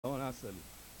I said,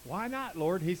 why not,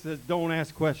 Lord? He says, don't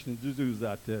ask questions, just do as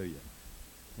I tell you.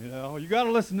 You know, you got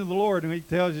to listen to the Lord when he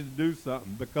tells you to do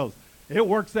something, because it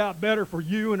works out better for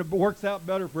you and it works out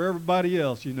better for everybody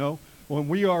else, you know, when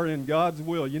we are in God's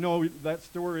will. You know, that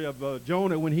story of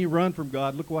Jonah, when he run from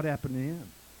God, look what happened to him.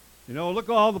 You know, look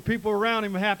all the people around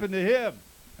him happened to him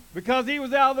because he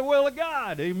was out of the will of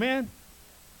God. Amen.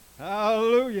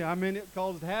 Hallelujah. I mean, it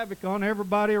caused havoc on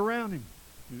everybody around him,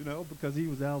 you know, because he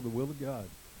was out of the will of God.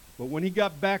 But when he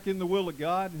got back in the will of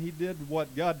God and he did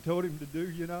what God told him to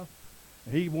do, you know,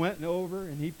 he went over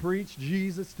and he preached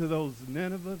Jesus to those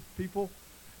Nineveh people.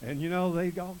 And, you know,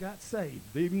 they all got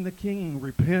saved. Even the king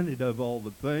repented of all the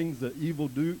things, the evil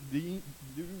deeds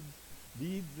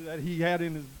that he had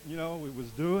in his, you know, he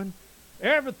was doing.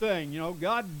 Everything, you know,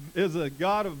 God is a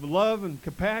God of love and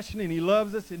compassion, and he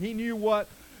loves us. And he knew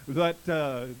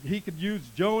that he could use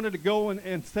Jonah to go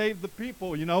and save the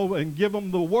people, you know, and give them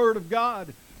the word of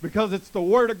God. Because it's the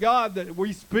word of God that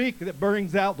we speak that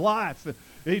brings out life.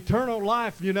 Eternal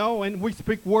life, you know, and we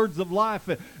speak words of life,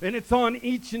 and it's on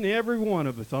each and every one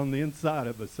of us, on the inside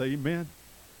of us. Amen.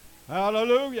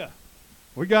 Hallelujah.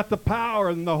 We got the power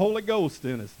and the Holy Ghost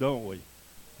in us, don't we?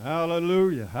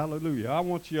 Hallelujah. Hallelujah. I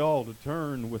want you all to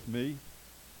turn with me,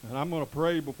 and I'm going to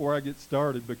pray before I get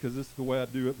started, because this is the way I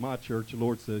do at my church. The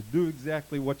Lord says, do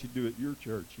exactly what you do at your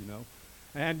church, you know,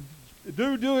 and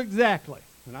do exactly.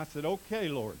 And I said, okay,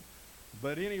 Lord.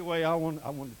 But anyway, I wanted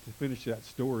to finish that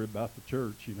story about the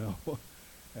church, you know.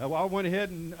 I went ahead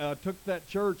and took that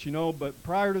church, you know, but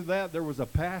prior to that, there was a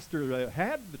pastor that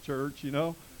had the church, you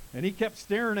know, and he kept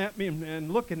staring at me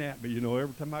and looking at me, you know,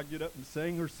 every time I get up and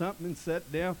sing or something and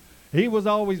sit down. He was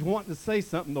always wanting to say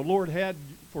something the Lord had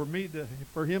for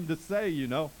him to say, you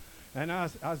know. And I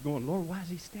was going, Lord, why is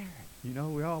he staring? You know,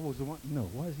 we always want to know,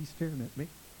 why is he staring at me?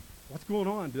 What's going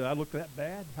on? Did I look that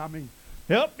bad? I mean,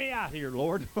 help me out here,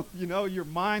 Lord. You know, your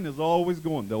mind is always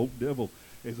going. The old devil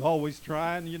is always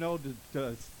trying, you know,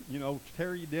 to you know,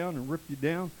 tear you down and rip you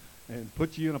down and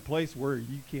put you in a place where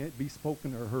you can't be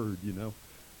spoken or heard, you know.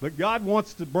 But God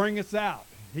wants to bring us out.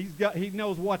 He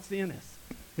knows what's in us.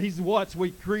 He's what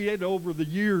we created over the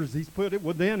years. He's put it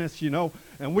within us, you know,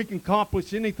 and we can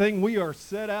accomplish anything we are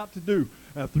set out to do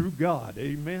through God.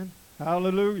 Amen.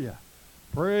 Hallelujah.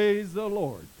 Praise the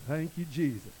Lord. Thank you,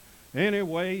 Jesus.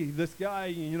 Anyway, this guy,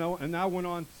 you know, and I went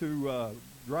on to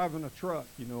driving a truck.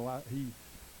 You know, he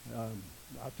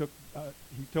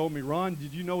told me, Ron,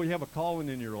 did you know you have a calling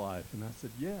in your life? And I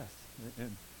said, yes.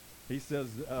 And he says,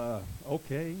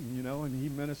 okay, you know, and he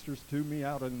ministers to me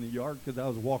out in the yard because I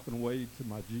was walking away to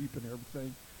my Jeep and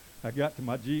everything. I got to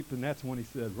my Jeep, and that's when he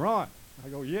said, Ron. I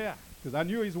go, yeah, because I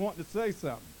knew he was wanting to say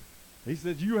something. He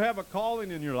says, you have a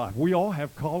calling in your life. We all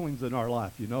have callings in our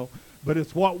life, you know. But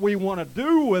it's what we want to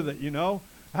do with it, you know.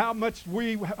 How much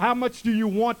do you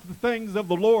want the things of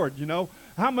the Lord, you know?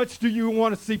 How much do you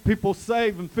want to see people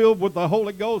saved and filled with the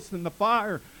Holy Ghost and the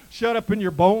fire shut up in your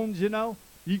bones, you know?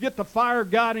 You get the fire of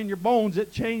God in your bones,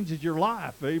 it changes your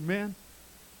life. Amen.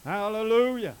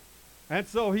 Hallelujah. And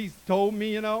so he's told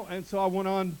me, you know, and so I went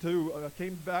on to,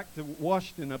 came back to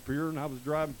Washington up here, and I was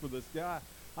driving for this guy.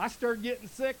 I started getting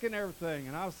sick and everything,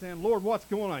 and I was saying, Lord, what's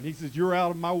going on? He says, you're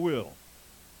out of my will.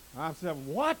 I said,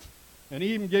 what? And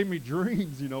he even gave me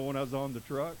dreams, you know, when I was on the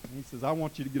truck. And he says, I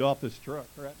want you to get off this truck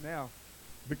right now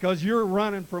because you're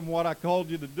running from what I called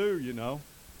you to do, you know.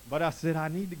 But I said, I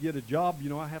need to get a job. You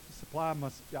know, I have to supply I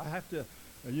have to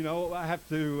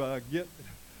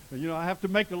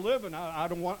make a living. I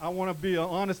want to be an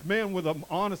honest man with an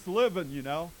honest living, you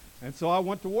know. And so I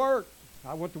went to work.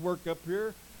 I went to work up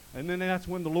here. And then that's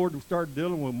when the Lord started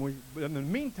dealing with me. But in the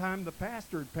meantime, the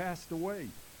pastor had passed away.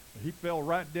 He fell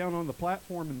right down on the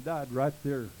platform and died right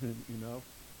there, you know.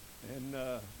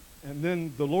 And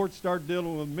then the Lord started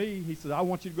dealing with me. He said, I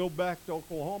want you to go back to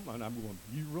Oklahoma. And I'm going,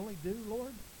 you really do,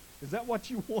 Lord? Is that what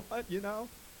you want, you know?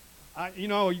 You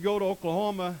know, you go to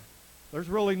Oklahoma, there's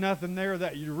really nothing there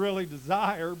that you really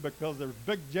desire because there's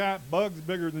big, giant bugs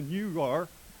bigger than you are,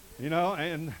 you know,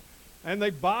 and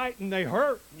they bite and they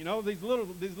hurt. You know, these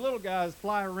little guys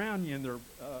fly around you and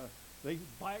they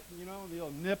bite, you know,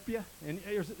 they'll nip you. And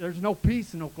there's no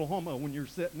peace in Oklahoma when you're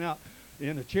sitting out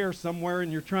in a chair somewhere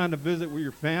and you're trying to visit with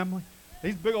your family.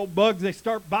 These big old bugs, they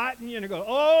start biting you and they go,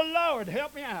 oh, Lord,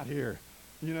 help me out here,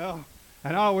 you know.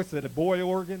 And I always said, a boy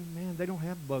organ, man, they don't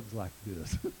have bugs like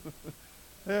this.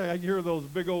 I hear those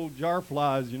big old jar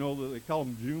flies, you know, they call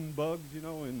them June bugs, you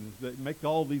know, and they make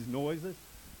all these noises.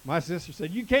 My sister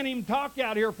said, you can't even talk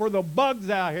out here for the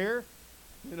bugs out here,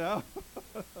 you know.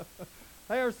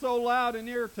 They are so loud and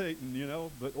irritating, you know.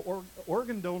 But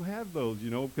Oregon don't have those, you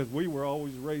know, because we were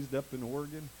always raised up in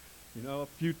Oregon. You know, a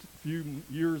few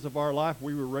years of our life,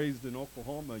 we were raised in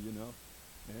Oklahoma, you know,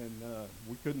 and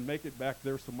we couldn't make it back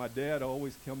there, so my dad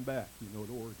always come back, you know,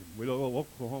 to Oregon. We'd go to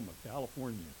Oklahoma,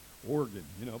 California, Oregon,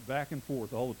 you know, back and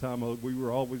forth all the time. We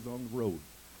were always on the road,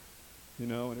 you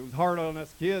know, and it was hard on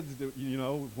us kids, you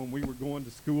know, when we were going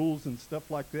to schools and stuff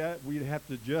like that. We'd have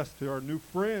to adjust to our new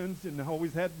friends and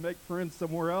always had to make friends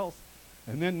somewhere else.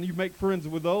 And then you make friends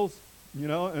with those, you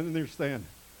know, and then they're saying,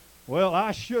 well,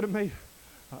 I should have made,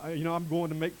 you know, I'm going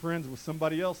to make friends with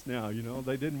somebody else now, you know.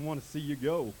 They didn't want to see you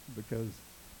go because,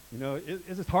 you know,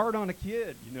 it's hard on a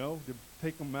kid, you know, to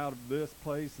take them out of this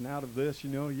place and out of this, you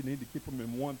know. You need to keep them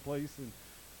in one place and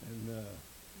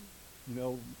you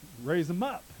know, raise them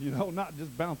up, you know, not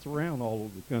just bounce around all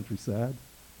over the countryside.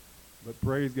 But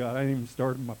praise God, I ain't even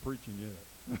started my preaching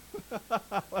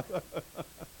yet.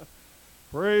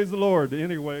 Praise the Lord.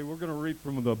 Anyway, we're going to read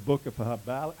from the book of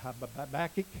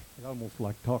Habakkuk. It's almost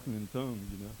like talking in tongues,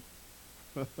 you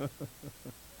know.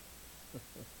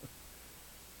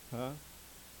 Huh?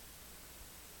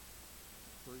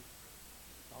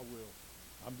 I will.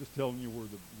 I'm just telling you where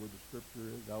the scripture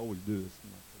is. I always do this.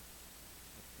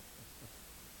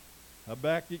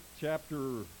 Habakkuk chapter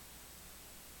 2,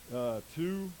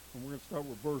 and we're going to start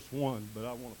with verse 1, but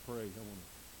I want to pray. I want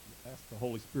to ask the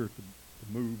Holy Spirit to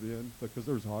move in, because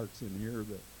there's hearts in here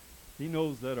that he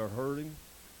knows that are hurting.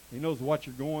 He knows what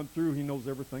you're going through. He knows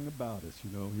everything about us,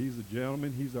 you know. He's a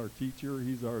gentleman. He's our teacher.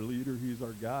 He's our leader. He's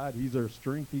our guide. He's our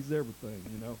strength. He's everything,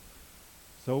 you know.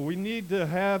 So we need to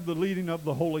have the leading of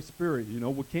the Holy Spirit, you know.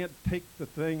 We can't take the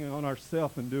thing on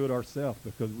ourselves and do it ourselves,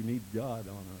 because we need God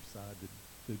on our side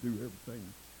to do everything,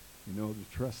 you know,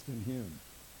 to trust in him.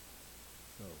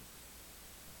 So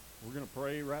we're going to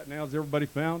pray right now. Has everybody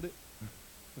found it?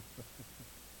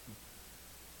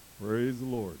 Praise the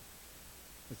Lord.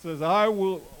 It says, I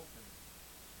will... Okay.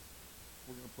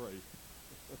 We're going to pray.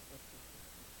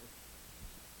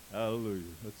 Hallelujah.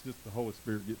 That's just the Holy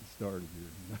Spirit getting started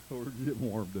here. We're getting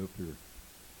warmed up here.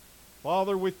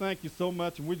 Father, we thank you so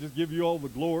much, and we just give you all the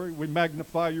glory. We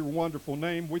magnify your wonderful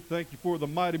name. We thank you for the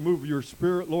mighty move of your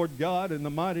Spirit, Lord God, in the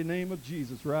mighty name of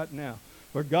Jesus right now.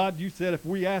 For God, you said if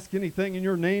we ask anything in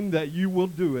your name, that you will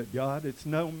do it, God. It's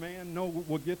no man, no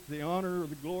will get the honor or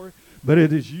the glory, but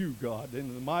it is you, God.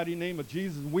 In the mighty name of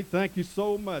Jesus, we thank you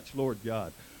so much, Lord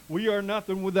God. We are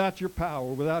nothing without your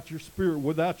power, without your Spirit,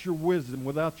 without your wisdom,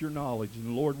 without your knowledge.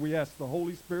 And Lord, we ask the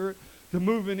Holy Spirit to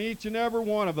move in each and every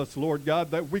one of us, Lord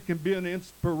God, that we can be an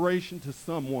inspiration to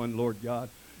someone, Lord God,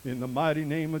 in the mighty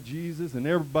name of Jesus. And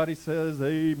everybody says,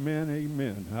 amen,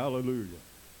 amen. Hallelujah.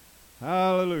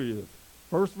 Hallelujah.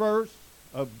 First verse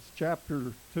of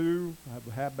chapter 2,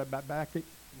 Habakkuk,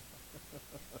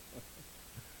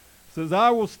 says, I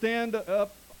will stand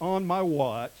up on my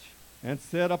watch and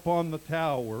set up on the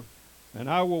tower, and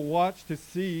I will watch to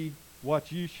see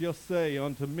what you shall say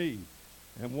unto me,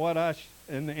 and what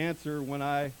and answer when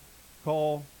I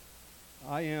call,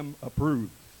 I am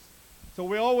approved. So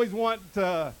we always want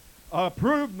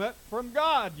approval from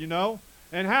God, you know.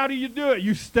 And how do you do it?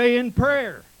 You stay in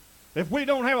prayer. If we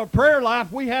don't have a prayer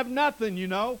life, we have nothing, you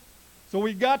know. So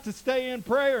we've got to stay in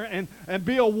prayer and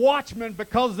be a watchman,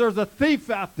 because there's a thief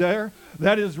out there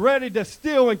that is ready to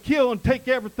steal and kill and take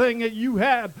everything that you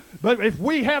have. But if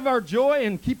we have our joy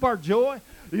and keep our joy,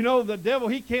 you know, the devil,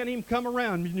 he can't even come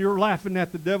around. You're laughing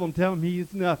at the devil and telling him he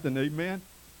is nothing. Amen.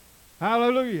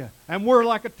 Hallelujah. And we're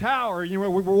like a tower. You know,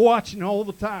 we were watching all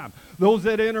the time. Those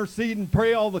that intercede and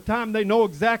pray all the time, they know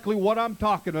exactly what I'm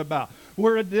talking about.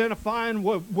 We're identifying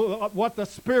what the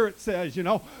Spirit says, you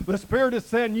know. The Spirit is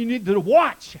saying you need to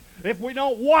watch. If we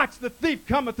don't watch, the thief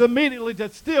cometh immediately to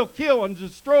steal, kill, and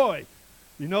destroy.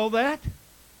 You know that?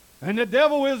 And the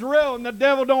devil is real, and the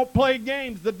devil don't play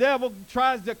games. The devil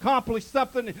tries to accomplish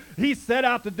something he set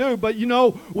out to do. But, you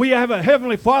know, we have a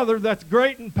Heavenly Father that's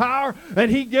great in power,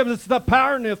 and he gives us the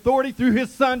power and the authority through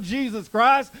his Son, Jesus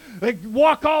Christ. They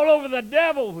walk all over the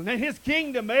devil and his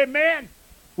kingdom. Amen.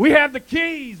 We have the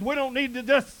keys. We don't need to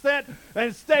just sit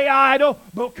and stay idle,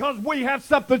 because we have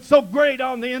something so great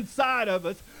on the inside of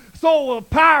us, so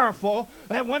powerful,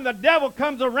 that when the devil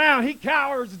comes around, he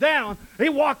cowers down. He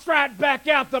walks right back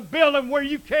out the building where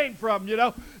you came from, you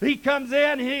know. He comes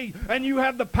in, and you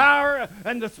have the power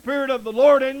and the Spirit of the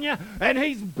Lord in you, and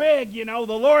he's big, you know.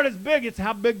 The Lord is big. It's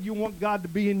how big you want God to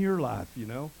be in your life, you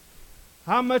know.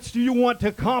 How much do you want to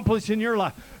accomplish in your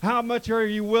life? How much are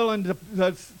you willing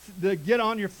to get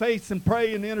on your face and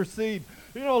pray and intercede?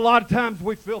 You know, a lot of times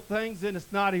we feel things and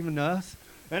it's not even us.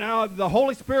 And the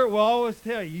Holy Spirit will always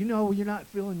tell you, you know, you're not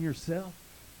feeling yourself.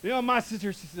 You know, my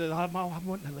sister, she says, I'm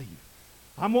wanting to leave.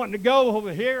 I'm wanting to go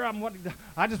over here.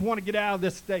 I just want to get out of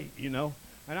this state, you know.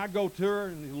 And I go to her,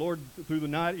 and the Lord, through the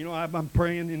night, I'm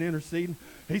praying and interceding.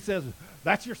 He says,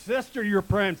 that's your sister you're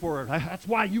praying for. That's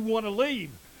why you want to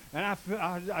leave. And I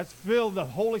feel the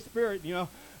Holy Spirit,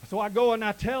 So I go and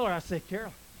I tell her, I say,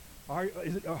 Carol,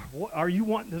 are you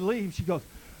wanting to leave? She goes,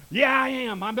 yeah, I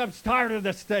am. I'm tired of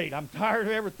the state. I'm tired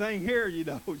of everything here, She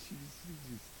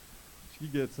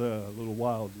gets a little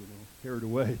wild, carried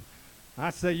away. I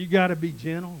say, you got to be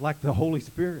gentle like the Holy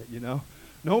Spirit,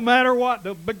 No matter what,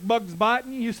 the big bug's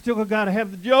biting you, you still got to have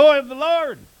the joy of the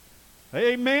Lord.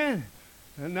 Amen.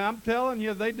 And I'm telling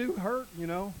you, they do hurt,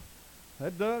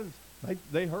 That does.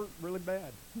 They hurt really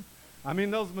bad. I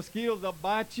mean, those mosquitoes, they'll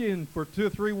bite you, and for 2 or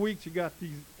 3 weeks, you got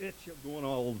these itch going on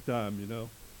all the time,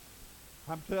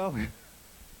 I'm telling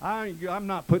you, I'm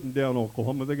not putting down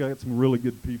Oklahoma. They got some really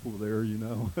good people there,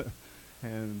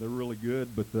 and they're really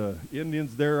good. But the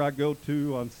Indians there I go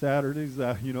to on Saturdays,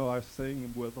 I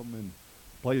sing with them and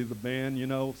play the band,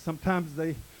 Sometimes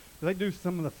they do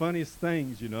some of the funniest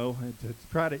things, and to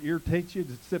try to irritate you,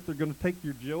 as if they're going to take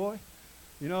your joy.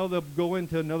 They'll go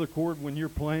into another chord when you're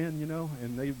playing,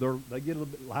 and they get a little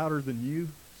bit louder than you,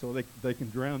 so they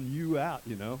can drown you out,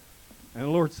 And the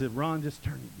Lord said, Ron, just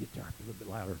turn your guitar up a little bit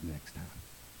louder next time.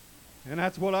 And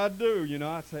that's what I do,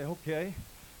 I say, okay.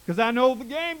 Because I know the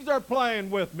games they're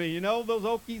playing with me, Those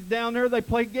Okies down there, they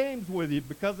play games with you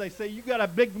because they say, you got a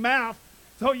big mouth,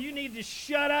 so you need to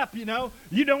shut up,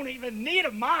 You don't even need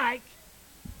a mic.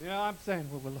 I'm saying,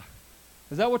 well,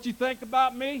 is that what you think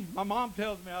about me? My mom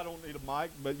tells me I don't need a mic,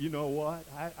 but you know what?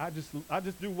 I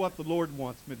just do what the Lord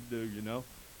wants me to do,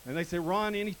 And they say,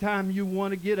 Ron, anytime you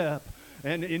want to get up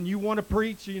and you want to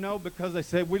preach, because they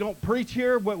said we don't preach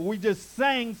here, but we just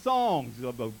sang songs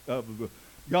of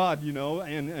God,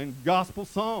 and gospel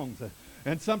songs.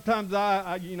 And sometimes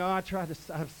I try to,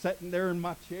 I'm sitting there in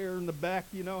my chair in the back,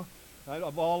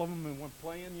 of all of them and one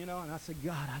playing, and I say,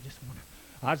 God,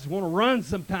 I just want to run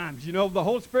sometimes. The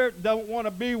Holy Spirit don't want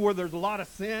to be where there's a lot of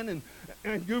sin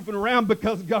and goofing around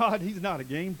because God, he's not a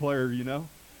game player,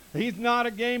 He's not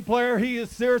a game player. He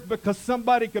is serious because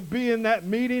somebody could be in that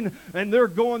meeting and they're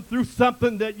going through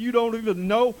something that you don't even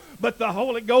know, but the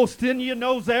Holy Ghost in you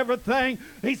knows everything.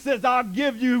 He says, I'll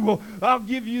give you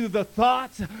the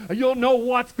thoughts. You'll know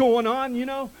what's going on,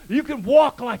 You can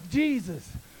walk like Jesus.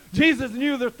 Jesus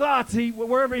knew their thoughts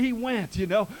wherever he went, He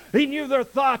knew their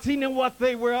thoughts. He knew what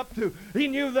they were up to. He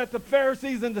knew that the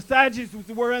Pharisees and the Sadducees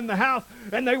were in the house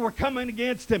and they were coming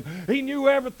against him. He knew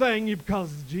everything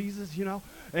because Jesus,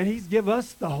 and he's give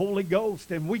us the Holy Ghost,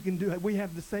 and we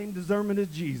have the same discernment as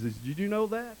Jesus. Did you know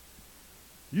that?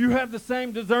 You have the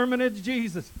same discernment as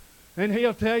Jesus, and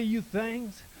he'll tell you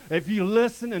things. If you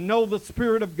listen and know the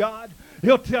Spirit of God,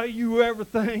 he'll tell you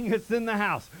everything that's in the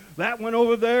house. That one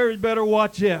over there, you better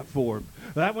watch out for him.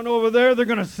 That one over there, they're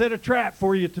going to set a trap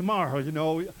for you tomorrow,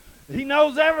 He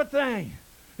knows everything.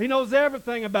 He knows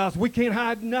everything about us. We can't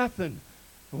hide nothing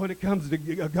when it comes to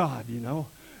God,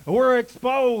 We're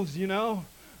exposed,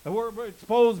 We're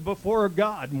exposed before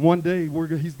God. And one day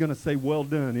he's going to say, well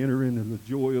done, enter into the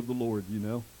joy of the Lord,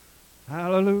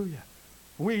 Hallelujah.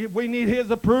 We need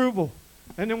his approval.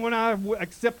 And then when I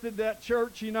accepted that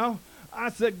church, I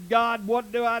said, God,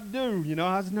 what do I do?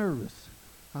 I was nervous.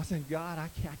 I said, God, I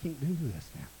can't do this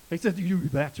now. He said,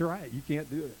 that's right. You can't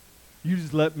do it. You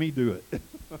just let me do it.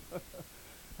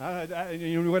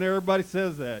 When everybody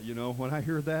says that, when I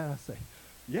hear that, I say,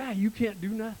 yeah, you can't do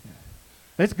nothing.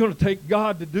 It's going to take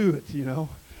God to do it,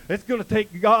 It's going to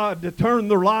take God to turn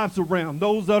their lives around.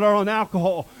 Those that are on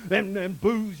alcohol and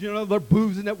booze, they're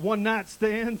boozing at one-night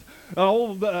stands.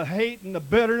 All the hate and the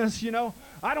bitterness,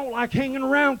 I don't like hanging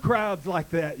around crowds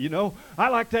like that, I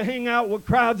like to hang out with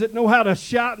crowds that know how to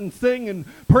shout and sing and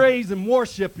praise and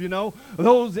worship,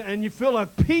 Those, and you feel a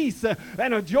peace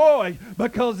and a joy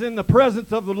because in the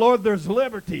presence of the Lord there's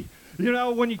liberty.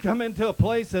 When you come into a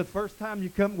place, the first time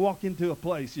you walk into a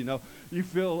place, you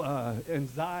feel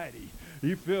anxiety.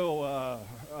 You feel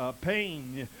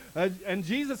pain. And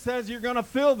Jesus says you're going to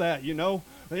feel that,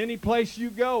 Any place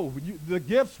you go, the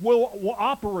gifts will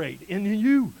operate in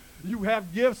you. You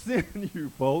have gifts in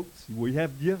you, folks. We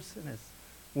have gifts in us.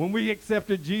 When we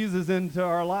accepted Jesus into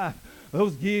our life,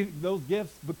 those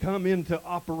gifts become into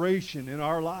operation in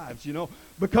our lives,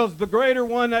 because the greater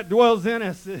one that dwells in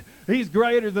us, he's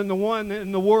greater than the one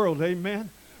in the world,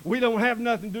 amen? We don't have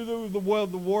nothing to do with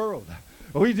the world.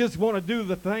 We just want to do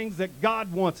the things that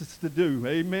God wants us to do,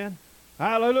 amen?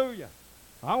 Hallelujah.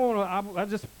 I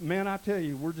tell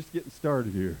you, we're just getting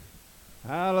started here.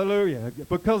 Hallelujah.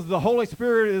 Because the Holy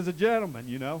Spirit is a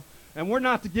gentleman, and we're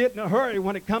not to get in a hurry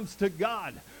when it comes to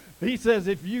God. He says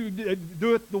if you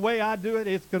do it the way I do it,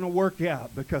 it's going to work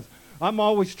out because I'm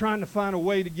always trying to find a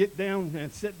way to get down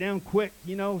and sit down quick,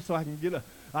 so I can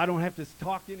I don't have to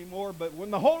talk anymore. But when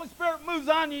the Holy Spirit moves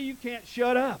on you, you can't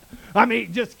shut up. I mean,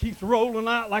 it just keeps rolling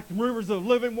out like the rivers of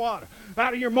living water.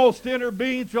 Out of your most inner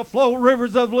being shall flow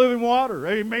rivers of living water.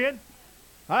 Amen.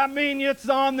 I mean, it's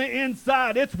on the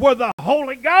inside. It's where the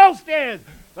Holy Ghost is.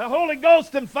 The Holy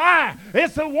Ghost and fire.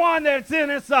 It's the one that's in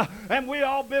us. And we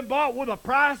all been bought with a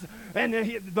price. And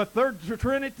the third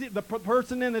Trinity, the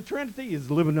person in the Trinity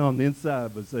is living on the inside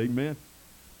of us. Amen.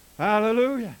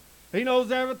 Hallelujah. He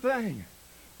knows everything.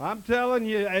 I'm telling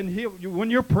you, and when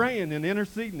you're praying and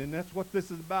interceding, and that's what this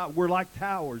is about, we're like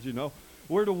towers,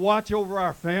 We're to watch over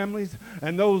our families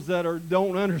and those that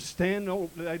don't understand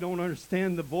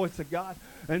the voice of God,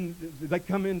 and they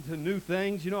come into new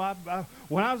things.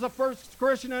 When I was a first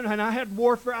Christian and I had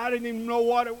warfare, I didn't even know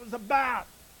what it was about.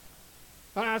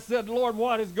 And I said, Lord,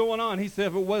 what is going on? He said,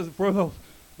 if it wasn't for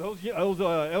those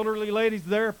elderly ladies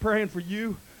there praying for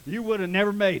you, you would have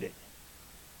never made it.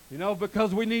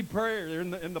 Because we need prayer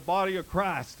in the body of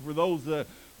Christ. For those that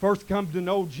first come to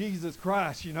know Jesus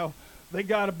Christ, they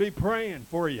got to be praying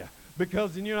for you.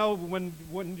 Because, when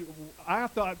I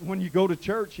thought when you go to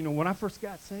church, when I first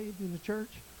got saved in the church,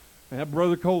 that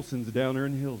Brother Colson's down there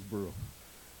in Hillsboro.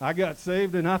 I got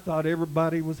saved and I thought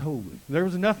everybody was holy. There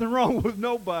was nothing wrong with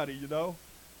nobody,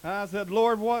 I said,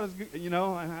 Lord, what is,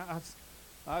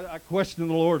 I questioned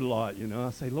the Lord a lot,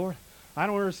 I say, Lord, I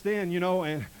don't understand,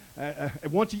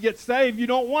 and once you get saved, you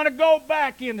don't want to go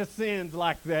back into sins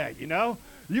like that,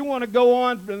 You want to go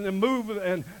on and move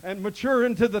and mature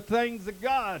into the things of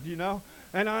God,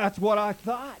 And that's what I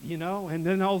thought, And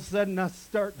then all of a sudden I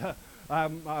start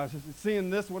seeing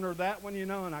this one or that one,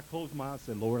 and I closed my eyes and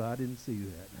said, Lord, I didn't see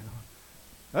that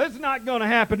now. It's not going to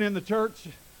happen in the church.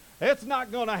 It's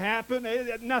not going to happen.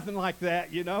 Nothing like that,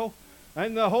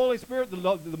 And the Holy Spirit,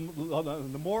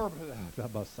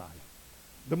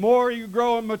 the more you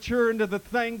grow and mature into the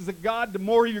things of God, the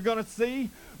more you're going to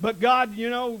see. But God,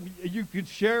 you could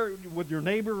share it with your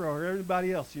neighbor or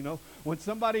everybody else, When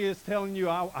somebody is telling you,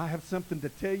 I have something to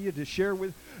tell you, to share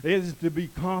with, it is to be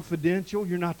confidential.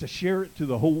 You're not to share it to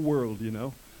the whole world,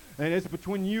 And it's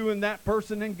between you and that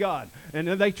person and God. And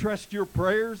if they trust your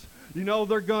prayers,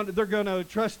 they're going to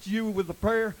trust you with the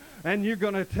prayer, and you're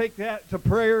going to take that to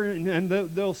prayer, and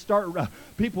they'll start.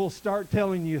 People start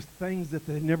telling you things that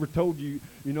they never told you,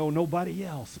 nobody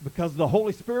else, because the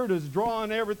Holy Spirit is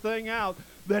drawing everything out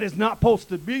that is not supposed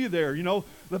to be there.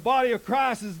 The body of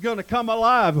Christ is going to come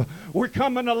alive. We're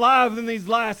coming alive in these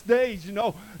last days,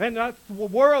 and that's the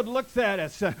world looks at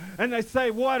us, and they say,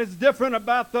 what is different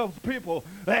about those people?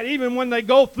 That even when they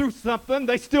go through something,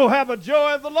 they still have a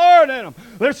joy of the Lord in them.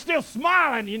 They're still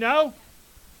smiling,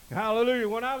 Hallelujah.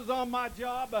 When I was on my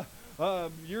job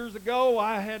years ago,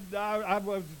 I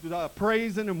was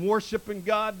praising and worshiping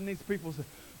God, and these people said,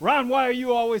 Ron, why are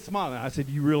you always smiling? I said,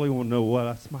 you really want to know what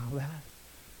I smile at?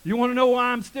 You want to know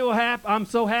why I'm still happy? I'm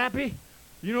so happy?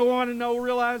 You don't want to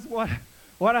realize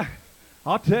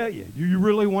I'll tell you. Do you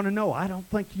really want to know? I don't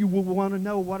think you will want to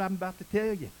know what I'm about to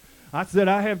tell you. I said,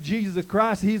 I have Jesus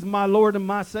Christ. He's my Lord and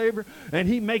my Savior, and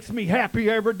He makes me happy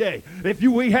every day.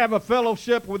 We have a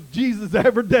fellowship with Jesus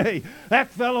every day, that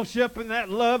fellowship and that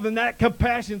love and that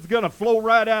compassion is going to flow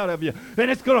right out of you.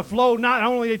 And it's going to flow not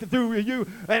only through you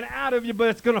and out of you, but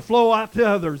it's going to flow out to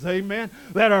others, amen,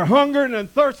 that are hungering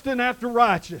and thirsting after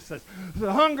righteousness,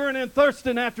 hungering and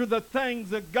thirsting after the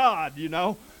things of God,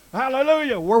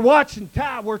 Hallelujah. We're watching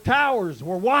we're towers.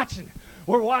 We're watching.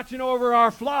 We're watching over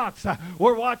our flocks.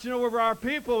 We're watching over our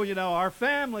people, our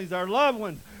families, our loved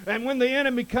ones. And when the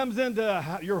enemy comes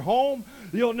into your home,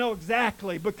 you'll know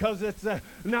exactly, because it's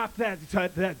not that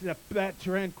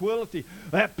tranquility,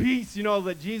 that peace,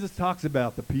 that Jesus talks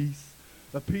about, the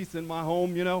peace in my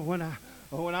home.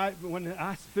 When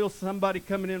I feel somebody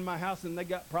coming in my house and they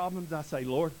got problems, I say,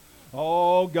 Lord,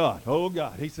 oh God.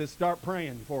 He says, start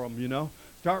praying for them,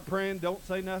 Start praying. Don't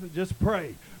say nothing. Just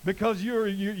pray. Because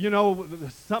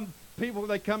some people,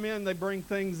 they come in, they bring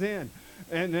things in.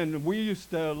 And then we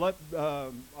used to let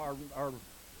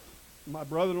my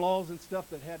brother-in-laws and stuff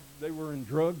they were in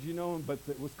drugs, but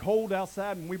it was cold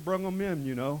outside and we brought them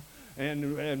in,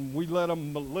 and we let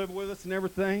them live with us and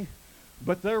everything.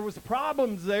 But there was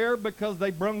problems there because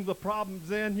they brought the problems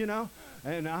in,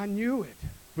 and I knew it,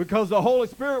 because the Holy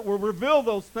Spirit will reveal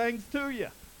those things to you.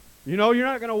 You're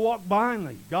not going to walk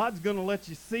blindly. God's going to let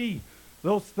you see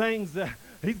those things.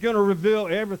 He's going to reveal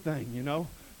everything,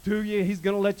 to you. He's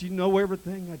going to let you know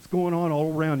everything that's going on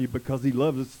all around you, because He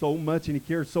loves us so much and He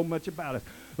cares so much about us.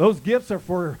 Those gifts are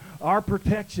for our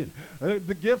protection.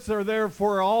 The gifts are there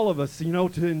for all of us,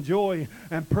 to enjoy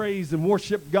and praise and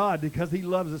worship God because he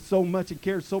loves us so much and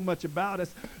cares so much about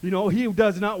us. He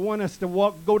does not want us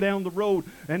to go down the road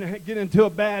and get into a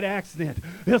bad accident.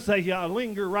 He'll say,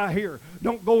 linger right here.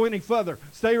 Don't go any further.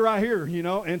 Stay right here,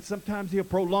 and sometimes he'll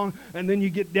prolong, and then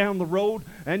you get down the road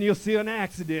and you'll see an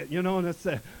accident,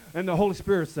 and the Holy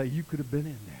Spirit say, you could have been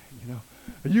in there,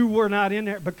 You were not in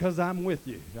there because I'm with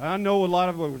you. I know a lot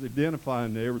of us are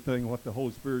identifying to everything what the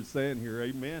Holy Spirit's saying here.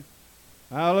 Amen.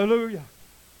 Hallelujah.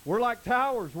 We're like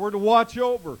towers. We're to watch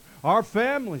over our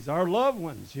families, our loved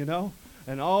ones,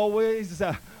 and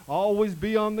always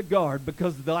be on the guard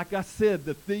because, like I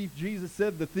said, Jesus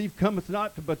said, the thief cometh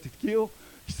not but to kill,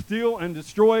 steal, and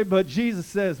destroy. But Jesus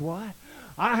says, what?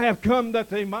 I have come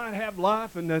that they might have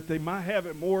life and that they might have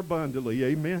it more abundantly.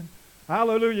 Amen.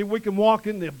 Hallelujah. We can walk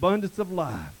in the abundance of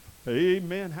life.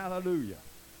 Amen. Hallelujah.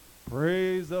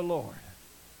 Praise the Lord.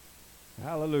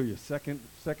 Hallelujah. Second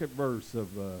verse of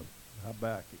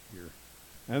Habakkuk here.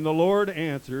 And the Lord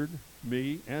answered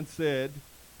me and said,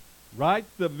 write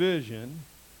the vision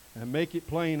and make it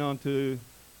plain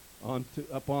upon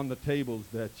the tables,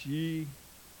 that ye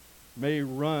may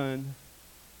run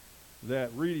that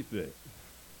readeth it.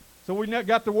 So we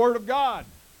got the Word of God.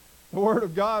 The Word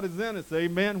of God is in us,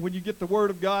 amen. When you get the Word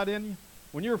of God in you,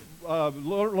 when you're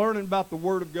learning about the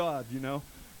Word of God,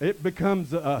 it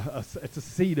becomes it's a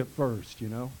seed at first,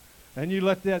 and you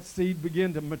let that seed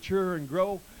begin to mature and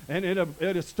grow, and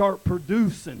it'll start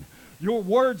producing. Your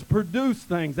words produce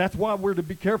things. That's why we're to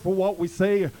be careful what we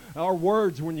say. Our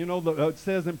words, when it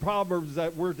says in Proverbs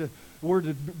that we're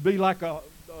to be like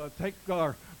take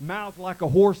our mouth like a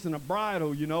horse and a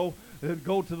bridle,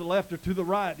 go to the left or to the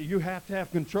right. You have to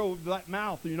have control of that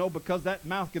mouth, because that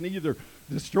mouth can either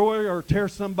destroy or tear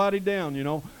somebody down,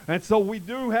 And so we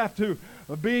do have to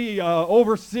be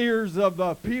overseers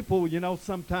of people,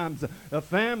 sometimes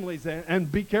families,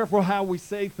 and be careful how we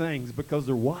say things because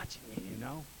they're watching you,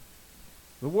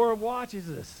 The world watches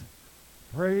us.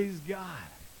 Praise God.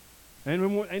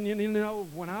 And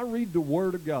when I read the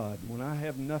Word of God, when I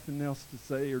have nothing else to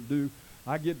say or do,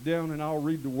 I get down and I'll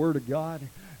read the Word of God,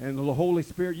 and the Holy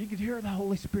Spirit, you can hear the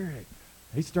Holy Spirit.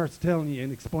 He starts telling you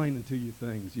and explaining to you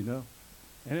things,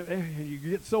 And you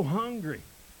get so hungry.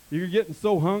 You're getting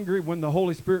so hungry when the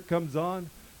Holy Spirit comes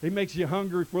on. He makes you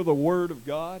hungry for the Word of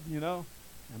God, And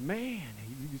man,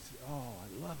 I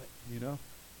love it,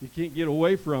 You can't get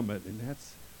away from it, and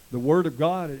that's the Word of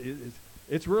God.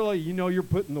 It's really, you're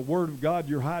putting the Word of God,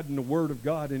 you're hiding the Word of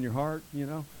God in your heart,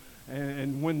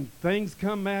 And when things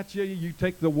come at you, you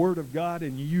take the Word of God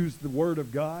and you use the Word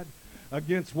of God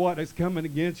against what is coming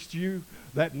against you.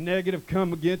 That negative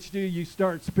come against you, you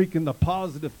start speaking the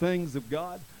positive things of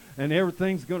God, and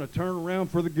everything's going to turn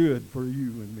around for the good for you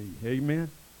and me. Amen?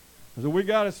 So we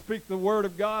got to speak the Word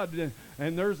of God,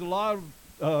 and there's a lot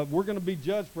of, we're going to be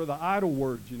judged for the idle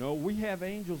words, We have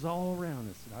angels all around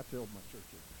us. And I tell my church,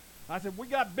 I said, we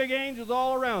got big angels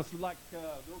all around us, like their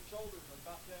shoulders are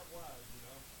about that wide,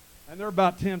 And they're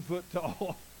about 10 foot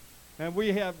tall. And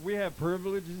we have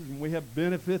privileges and we have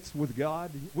benefits with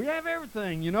God. We have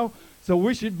everything, So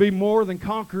we should be more than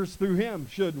conquerors through Him,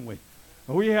 shouldn't we?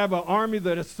 We have an army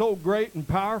that is so great and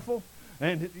powerful.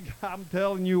 And I'm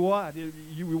telling you what,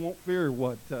 you won't fear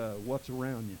what's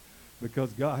around you.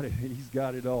 Because God, He's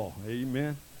got it all.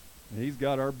 Amen. And He's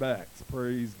got our backs.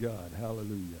 Praise God.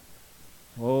 Hallelujah.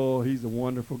 Oh, He's a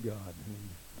wonderful God.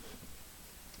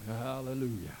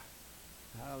 Hallelujah.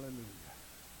 Hallelujah.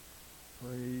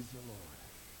 Praise the Lord.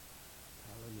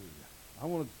 Hallelujah. I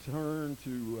want to turn to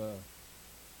let's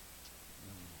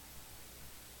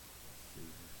see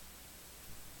here.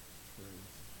 Praise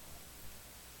the Lord.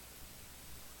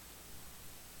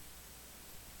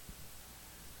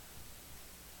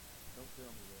 Don't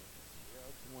tell me that. Yeah,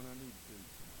 that's the one I need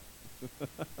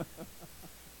to.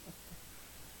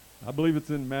 I believe it's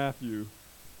in Matthew.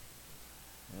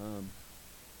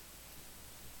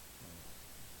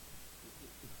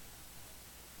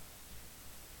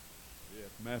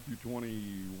 Yes, Matthew 21:11.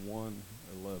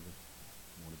 I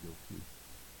want to go to.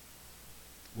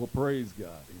 Well, praise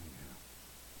God anyhow.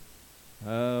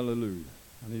 Hallelujah.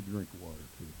 I need to drink water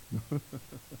too.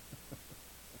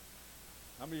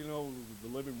 How many know the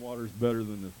living water is better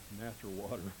than the natural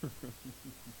water?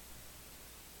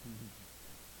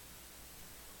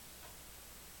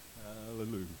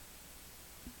 Hallelujah.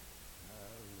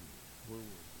 Hallelujah. Where was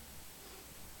it?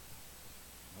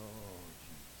 Oh,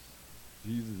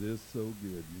 Jesus. Jesus is so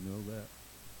good. You know that?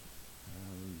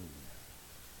 Hallelujah.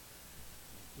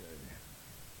 Okay.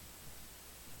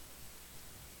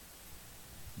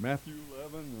 Matthew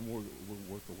 11, and we'll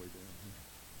work our way down here.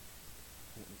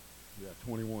 Yeah,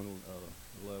 21,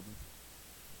 11.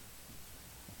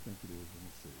 I think it is. Let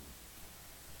me see.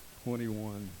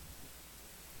 21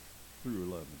 through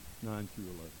 11. 9 through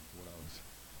 11 is what I was.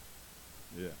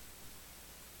 Yeah.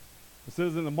 It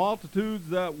says, and the multitudes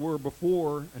that were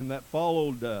before and that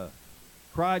followed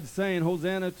cried, saying,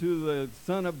 Hosanna to the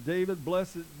Son of David.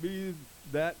 Blessed be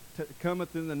that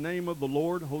cometh in the name of the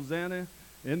Lord. Hosanna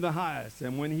in the highest.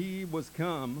 And when he was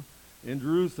come in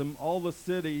Jerusalem, all the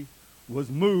city was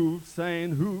moved,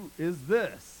 saying, who is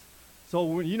this? So,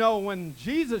 when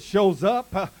Jesus shows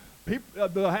up,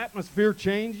 the atmosphere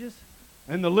changes,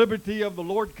 and the liberty of the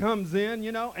Lord comes in,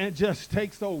 and it just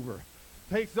takes over.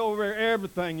 Takes over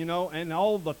everything, and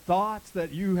all the thoughts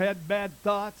that you had, bad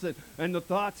thoughts, and the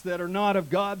thoughts that are not of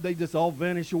God, they just all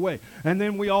vanish away. And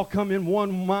then we all come in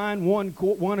one mind, one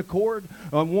accord,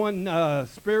 one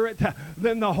spirit.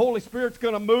 Then the Holy Spirit's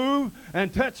going to move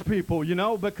and touch people,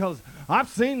 because I've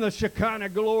seen the Shekinah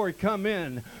glory come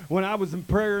in when I was in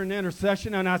prayer and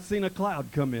intercession, and I've seen a cloud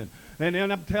come in. And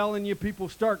then I'm telling you, people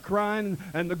start crying,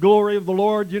 and the glory of the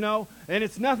Lord, and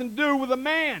it's nothing to do with a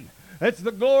man. It's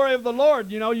the glory of the Lord.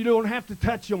 You don't have to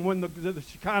touch them when the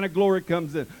Shekinah glory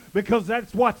comes in, because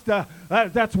that's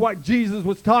what Jesus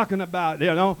was talking about.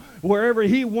 Wherever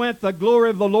he went, the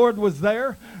glory of the Lord was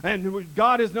there, and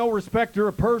God is no respecter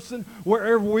of person.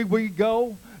 Wherever we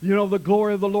go, the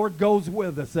glory of the Lord goes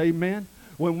with us. Amen.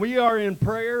 When we are in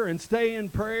prayer and stay in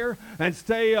prayer and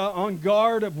stay on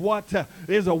guard of what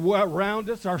is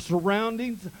around us, our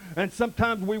surroundings, and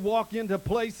sometimes we walk into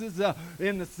places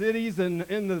in the cities and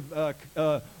in the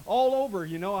all over.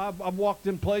 I've walked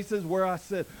in places where I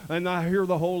sit and I hear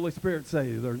the Holy Spirit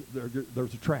say,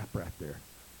 "There's a trap right there.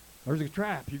 There's a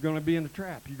trap. You're going to be in a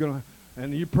trap.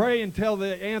 And you pray until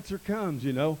the answer comes.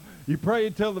 You pray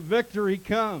until the victory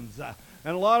comes.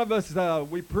 And a lot of us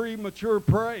we premature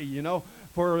pray.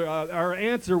 For our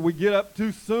answer, we get up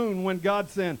too soon when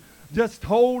God's saying, just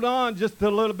hold on just a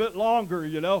little bit longer,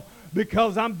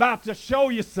 because I'm about to show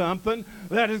you something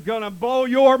that is going to blow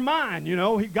your mind.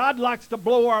 God likes to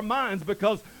blow our minds,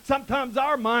 because sometimes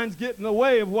our minds get in the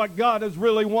way of what God is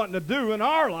really wanting to do in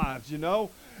our lives, And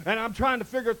I'm trying to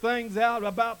figure things out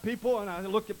about people, and I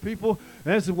look at people,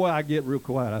 and this is why I get real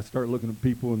quiet. I start looking at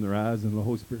people in their eyes, and the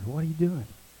Holy Spirit, what are you doing?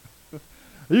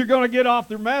 You're going to get off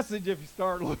their message if you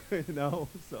start looking,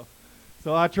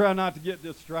 So I try not to get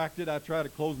distracted. I try to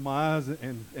close my eyes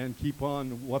and keep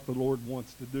on what the Lord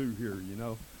wants to do here,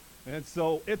 And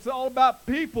so it's all about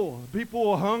people.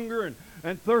 People hunger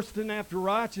and thirsting after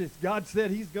righteousness. God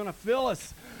said he's going to fill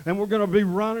us, and we're going to be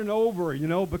running over,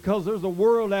 because there's a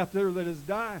world out there that is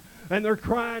dying. And they're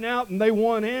crying out, and they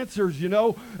want answers,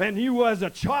 And you, as a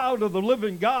child of the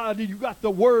living God, you got the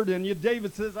word in you.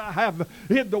 David says, I have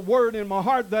hid the word in my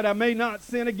heart that I may not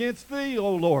sin against thee,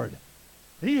 O Lord.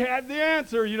 He had the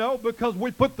answer, because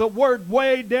we put the word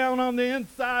way down on the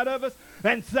inside of us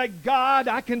and say, God,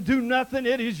 I can do nothing.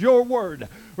 It is your word.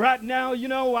 Right now,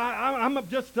 I'm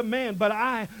just a man, but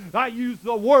I use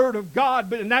the word of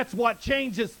God. And that's what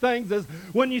changes things, is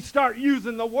when you start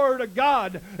using the word of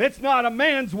God. It's not a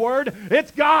man's word. It's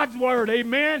God's word.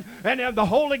 Amen. And the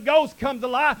Holy Ghost comes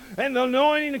alive, and the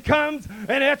anointing comes,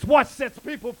 and that's what sets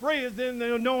people free, is in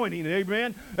the anointing.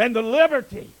 Amen. And the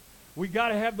liberty. We got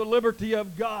to have the liberty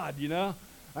of God, And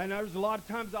there's a lot of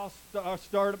times I'll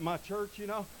start at my church,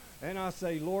 and I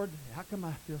say, Lord, how come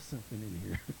I feel something in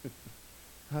here?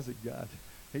 I said, God.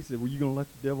 He said, well, you going to let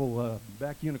the devil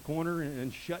back you in a corner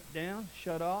and shut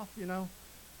off,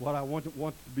 what I want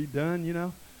to be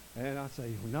done, And I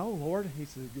say, no, Lord. He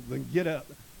said, then get up.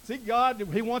 See, God,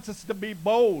 he wants us to be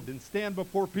bold and stand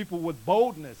before people with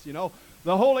boldness,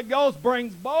 The Holy Ghost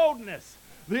brings boldness.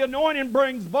 The anointing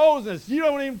brings boldness. You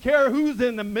don't even care who's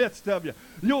in the midst of you.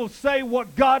 You'll say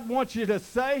what God wants you to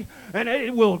say, and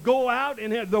it will go out,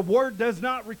 and the word does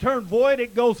not return void.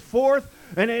 It goes forth,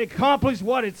 and it accomplishes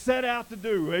what it set out to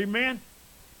do. Amen?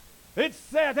 It's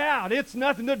set out. It's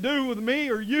nothing to do with me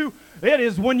or you. It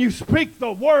is when you speak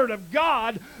the word of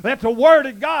God that the word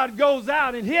of God goes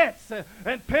out and hits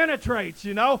and penetrates,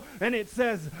 And it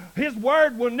says his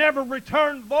word will never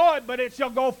return void, but it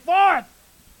shall go forth.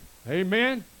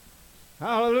 Amen.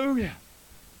 Hallelujah.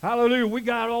 Hallelujah. We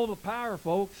got all the power,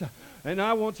 folks. And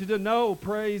I want you to know,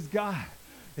 praise God,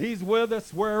 he's with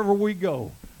us wherever we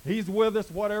go. He's with us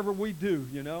whatever we do,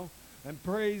 And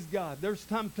praise God. There's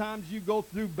sometimes you go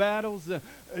through battles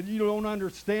and you don't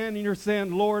understand, and you're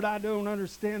saying, Lord, I don't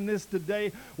understand this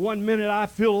today. One minute I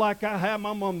feel like I'm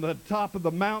on the top of the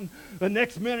mountain. The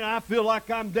next minute I feel like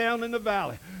I'm down in the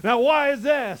valley. Now, why is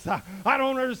this? I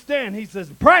don't understand. He says,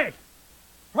 pray.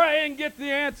 Pray and get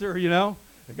the answer,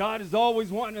 God is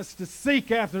always wanting us to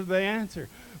seek after the answer.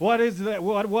 What is that?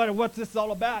 What's this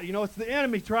all about? You know, it's the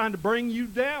enemy trying to bring you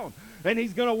down. And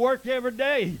he's going to work every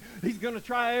day. He's going to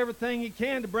try everything he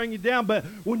can to bring you down. But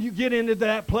when you get into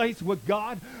that place with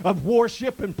God of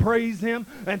worship and praise him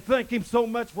and thank him so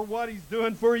much for what he's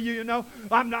doing for you, you know,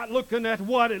 I'm not looking at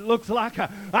what it looks like.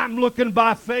 I'm looking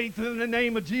by faith in the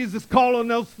name of Jesus, calling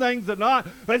those things that are not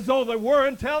as though they were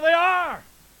until they are.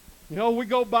 You know, we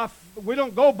don't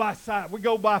go by sight. We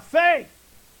go by faith.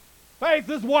 Faith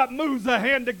is what moves the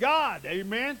hand of God.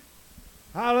 Amen.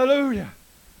 Hallelujah.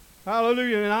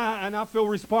 Hallelujah. And I feel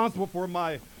responsible for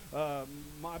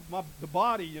the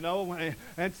body, you know.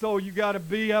 And so you got to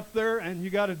be up there and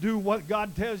you got to do what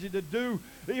God tells you to do,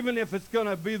 even if it's going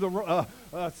to be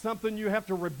something you have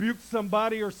to rebuke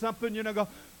somebody or something, you know, go,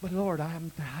 but Lord, I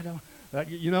don't.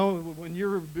 You know, when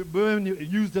you're being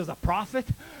used as a prophet,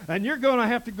 and you're going to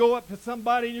have to go up to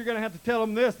somebody and you're going to have to tell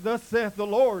them this, thus saith the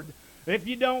Lord. If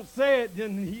you don't say it,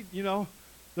 then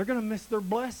they're going to miss their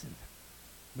blessing.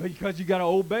 Because you got to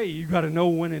obey. You got to know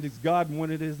when it is God and when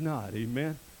it is not.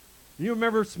 Amen. You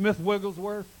remember Smith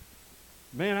Wigglesworth?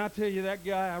 Man, I tell you, that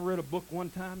guy, I read a book one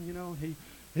time, you know,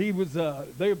 he was,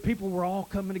 people were all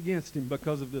coming against him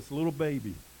because of this little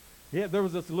baby. Yeah, there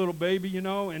was this little baby, you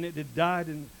know, and it had died,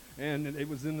 and it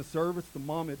was in the service.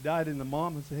 It died in the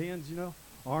mom's hands, you know,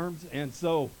 arms. And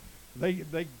so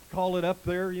they call it up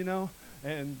there, you know,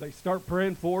 and they start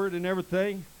praying for it and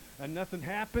everything, and nothing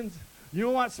happens. You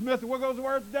know what Smith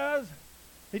Wigglesworth does?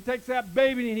 He takes that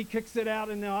baby and he kicks it out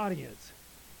in the audience.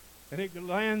 And it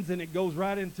lands and it goes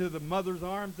right into the mother's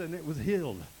arms, and it was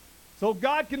healed. So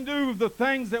God can do the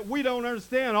things that we don't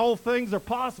understand. All things are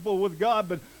possible with God,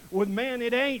 but with man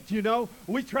it ain't, you know.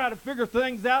 We try to figure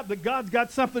things out, but God's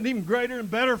got something even greater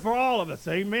and better for all of us.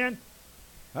 Amen?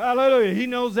 Hallelujah. He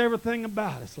knows everything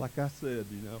about us, like I said,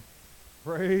 you know.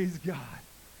 Praise God.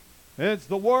 It's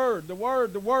the Word, the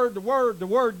Word, the Word, the Word, the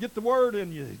Word. Get the Word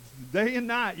in you day and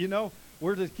night, you know.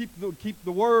 We're to keep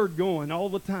the Word going all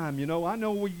the time, you know. I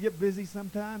know we get busy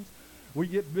sometimes. We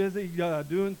get busy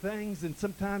doing things, and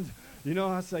sometimes, you know,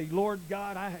 I say, Lord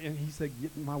God, and he said,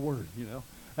 get in my Word, you know.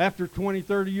 After 20,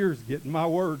 30 years, get in my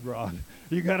Word, Rod.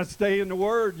 You got to stay in the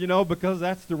Word, you know, because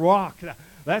that's the rock.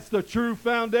 That's the true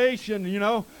foundation, you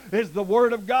know, is the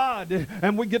Word of God.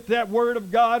 And we get that Word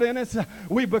of God in us,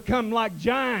 we become like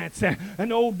giants. And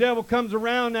the old devil comes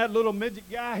around, that little midget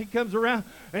guy, he comes around,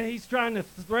 and he's trying to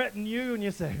threaten you, and you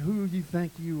say, who do you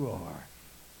think you are?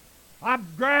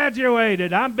 I've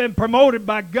graduated. I've been promoted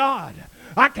by God.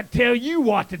 I can tell you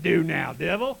what to do now,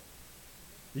 devil.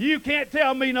 You can't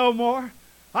tell me no more.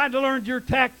 I learned your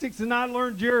tactics, and I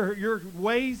learned your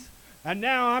ways. And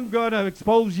now I'm going to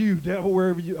expose you, devil,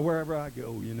 wherever I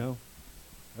go, you know.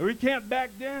 We can't back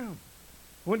down.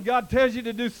 When God tells you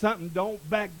to do something, don't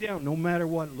back down, no matter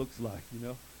what it looks like, you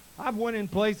know. I've went in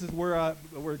places where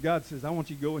God says, I want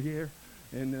you to go here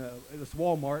in this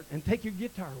Walmart and take your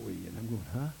guitar with you. And I'm going,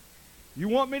 huh? You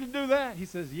want me to do that? He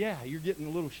says, yeah, you're getting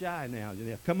a little shy now.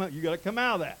 You got to come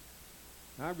out of that.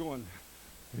 And I'm going,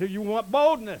 you want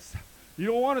boldness. You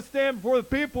don't want to stand before the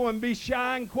people and be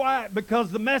shy and quiet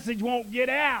because the message won't get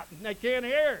out and they can't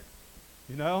hear it,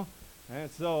 you know.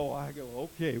 And so I go,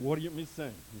 okay, what do you want me to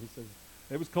sing? And he says,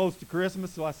 it was close to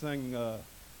Christmas, so I sang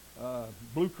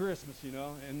Blue Christmas, you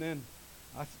know. And then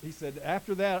he said,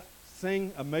 after that,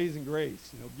 sing Amazing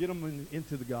Grace, you know, get them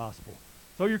into the gospel.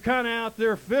 So you're kind of out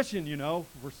there fishing, you know,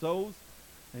 for souls.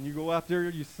 And you go out there,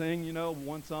 you sing, you know,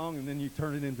 one song, and then you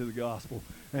turn it into the gospel.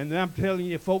 And I'm telling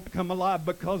you, folk come alive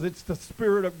because it's the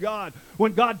Spirit of God.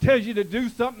 When God tells you to do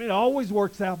something, it always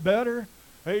works out better.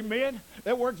 Amen?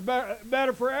 It works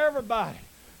better for everybody.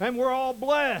 And we're all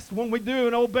blessed when we do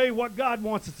and obey what God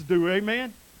wants us to do.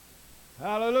 Amen?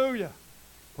 Hallelujah.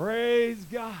 Praise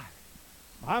God.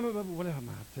 What am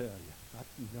I tell you?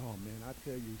 I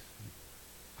tell you.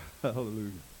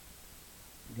 Hallelujah.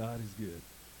 God is good.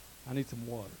 I need some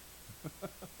water.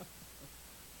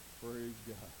 Praise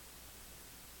God.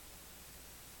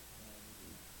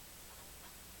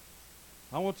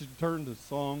 I want you to turn to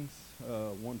Songs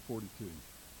 142,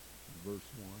 verse 1.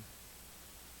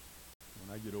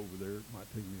 When I get over there, it might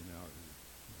take me an hour to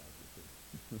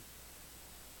get there.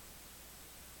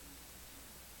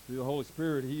 See, the Holy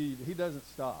Spirit, he doesn't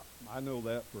stop. I know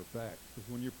that for a fact. Because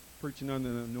when you're preaching under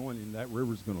the anointing, that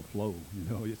river's going to flow. You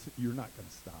know, you're not going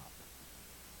to stop.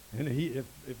 And if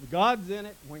God's in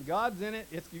it, when God's in it,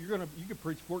 you could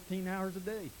preach 14 hours a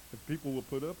day if people will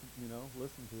put up, you know,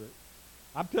 listen to it.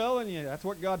 I'm telling you, that's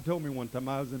what God told me one time.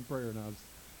 I was in prayer and I was,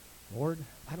 Lord,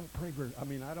 I don't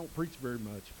preach very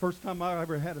much. First time I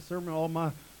ever had a sermon, all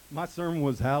my sermon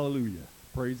was hallelujah,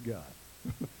 praise God.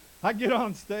 I get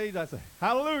on stage, I say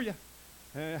hallelujah,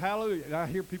 And hallelujah. And I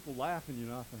hear people laughing, you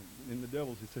know. I think, and the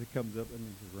devil just comes up and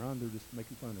he says, Ron, they're just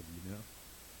making fun of you, you know.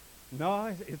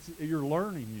 No, it's you're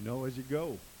learning, you know, as you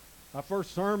go. My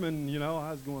first sermon, you know,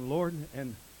 I was going, Lord,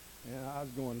 and I was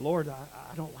going, Lord,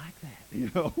 I don't like that,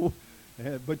 you know.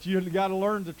 But you got to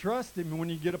learn to trust him when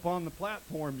you get up on the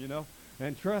platform, you know,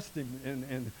 and trust him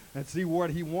and see what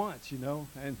he wants, you know.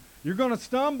 And you're going to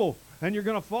stumble and you're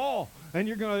going to fall and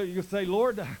you'll say,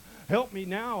 Lord, help me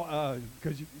now,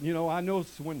 because you know I know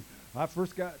when I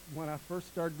first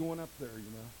started going up there,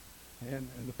 you know, and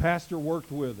the pastor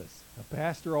worked with us. A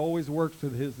pastor always works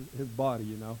with his body,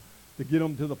 you know, to get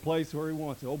him to the place where he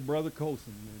wants. Old Brother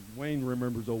Colson, and Wayne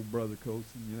remembers old Brother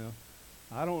Colson, you know.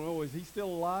 I don't know, is he still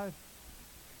alive?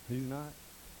 He's not.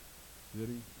 Did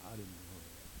he? I didn't know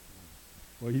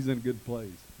that. Well, he's in a good place,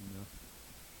 you know.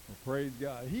 Well, praise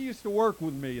God. He used to work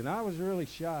with me, and I was really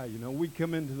shy. You know, we'd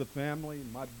come into the family,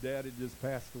 and my dad had just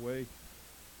passed away,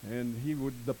 and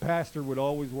the pastor would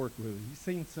always work with us. He's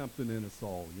seen something in us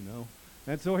all, you know.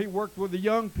 And so he worked with the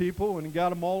young people, and he got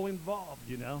them all involved,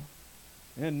 you know.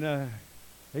 And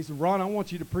he said, Ron, I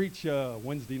want you to preach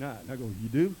Wednesday night. And I go, you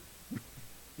do?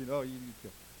 You know,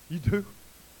 you do?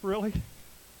 Really?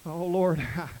 Oh, Lord.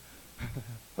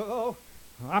 Oh,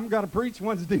 I'm going to preach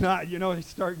Wednesday night. You know, he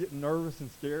started getting nervous and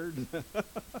scared.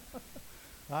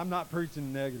 I'm not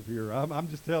preaching negative here. I'm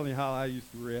just telling you how I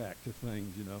used to react to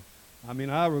things, you know. I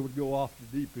mean, I would go off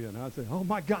the deep end. I'd say, oh,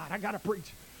 my God, I got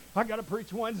to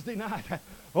preach Wednesday night.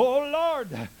 Oh, Lord,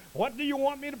 what do you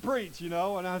want me to preach, you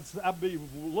know? And I'd be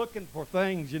looking for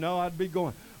things, you know. I'd be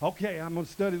going, okay, I'm going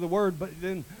to study the Word. But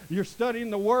then you're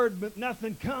studying the Word, but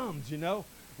nothing comes, you know.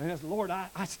 And I said, Lord,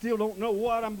 I still don't know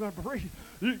what I'm going to preach.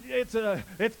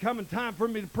 It's coming time for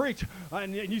me to preach.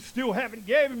 And you still haven't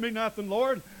given me nothing,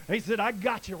 Lord. He said, I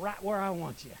got you right where I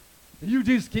want you. You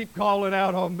just keep calling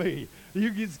out on me.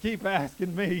 You just keep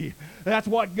asking me. That's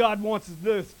what God wants us to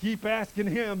do, is keep asking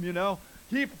him, you know.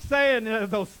 Keep saying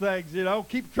those things, you know.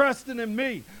 Keep trusting in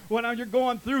me when you're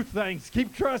going through things.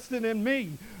 Keep trusting in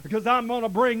me, because I'm going to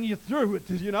bring you through it,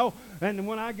 you know. And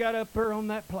when I got up there on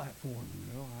that platform,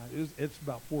 you know, it's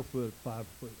about 4 foot, 5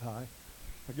 foot high.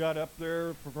 I got up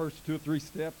there for the first 2 or 3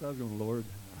 steps. I was going, Lord,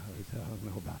 I don't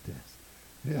know about this.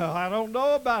 You know, I don't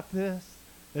know about this.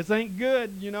 This ain't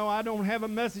good. You know, I don't have a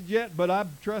message yet, but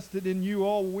I've trusted in you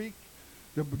all week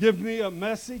to give me a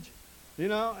message. You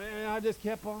know, and I just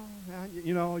kept on.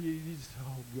 You know, you just,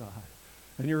 oh, God.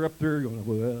 And you're up there going,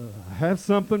 well, I have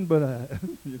something, but,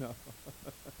 you know.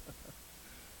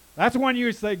 That's when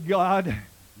you say, God,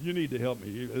 you need to help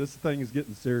me. This thing is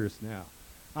getting serious now.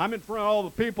 I'm in front of all the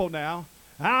people now.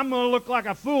 I'm going to look like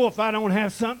a fool if I don't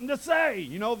have something to say.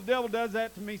 You know, the devil does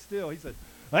that to me still. He said,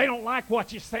 they don't like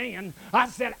what you're saying. I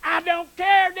said, I don't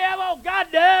care, devil. God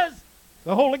does.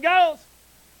 The Holy Ghost.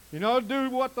 You know, do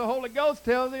what the Holy Ghost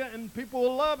tells you, and people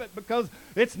will love it, because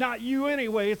it's not you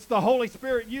anyway. It's the Holy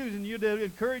Spirit using you to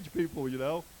encourage people, you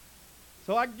know.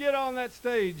 So I get on that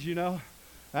stage, you know,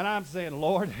 and I'm saying,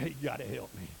 Lord, you got to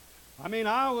help me. I mean,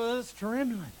 I was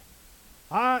trembling.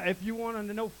 If you wanted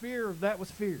to know fear, that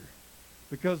was fear.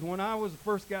 Because when I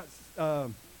first got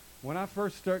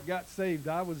saved,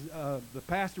 the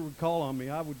pastor would call on me.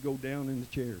 I would go down in the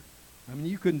chair. I mean,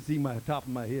 you couldn't see my top of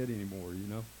my head anymore, you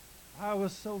know. I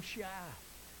was so shy.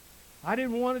 I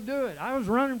didn't want to do it. I was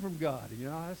running from God, you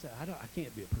know. I said, I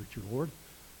can't be a preacher, Lord.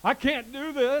 I can't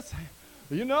do this.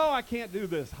 You know, I can't do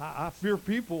this. I fear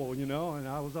people, you know, and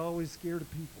I was always scared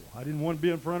of people. I didn't want to be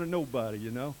in front of nobody,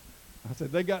 you know. I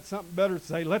said, they got something better to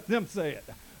say. Let them say it.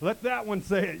 Let that one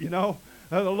say it, you know.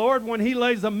 The Lord, when he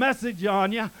lays a message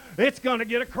on you, it's going to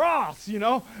get across, you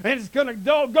know, and it's going to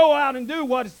go out and do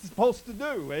what it's supposed to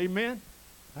do. Amen.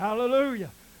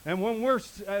 Hallelujah. And when we're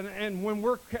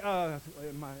am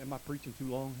I preaching too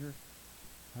long here?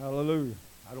 Hallelujah.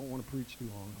 I don't want to preach too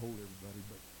long and hold everybody,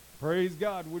 but praise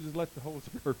God, we'll just let the Holy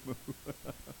Spirit move.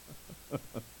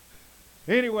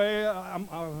 Anyway,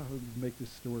 I'll make this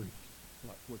story a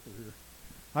lot quicker here.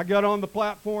 I got on the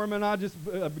platform, and I just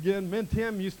began. Me and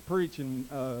Tim used to preach and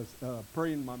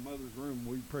pray in my mother's room.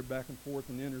 We'd pray back and forth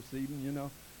and interceding, you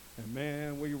know. And,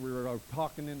 man, we were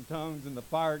talking in tongues, and the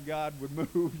fire of God would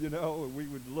move, you know, and we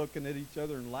would looking at each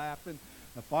other and laughing.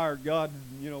 The fire of God,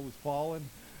 you know, was falling.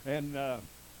 And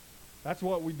that's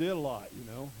what we did a lot,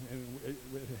 you know,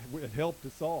 and it helped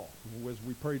us all as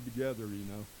we prayed together, you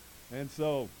know. And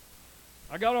so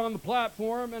I got on the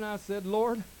platform, and I said,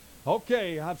 Lord,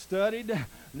 okay, I've studied.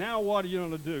 Now what are you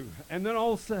going to do? And then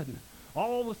all of a sudden,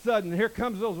 all of a sudden, here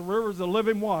comes those rivers of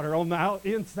living water on the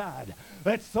inside.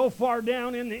 That's so far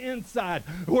down in the inside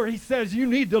where he says, you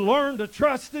need to learn to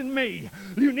trust in me.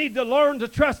 You need to learn to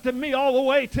trust in me all the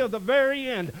way till the very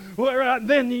end. Where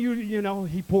then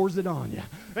he pours it on you.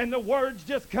 And the words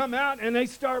just come out and they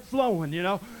start flowing,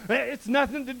 It's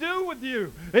nothing to do with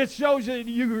you. It shows you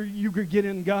you could get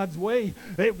in God's way.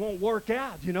 It won't work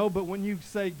out, But when you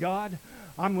say, God,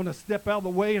 I'm going to step out of the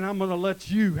way and I'm going to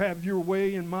let you have your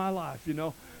way in my life,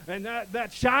 And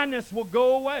that shyness will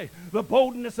go away. The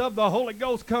boldness of the Holy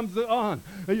Ghost comes on.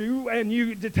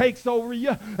 It takes over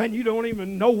you, and you don't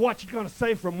even know what you're going to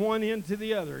say from one end to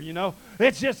the other,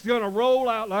 It's just going to roll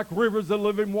out like rivers of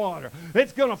living water.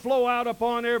 It's going to flow out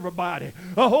upon everybody.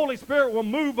 The Holy Spirit will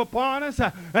move upon us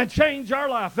and change our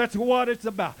life. That's what it's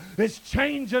about. It's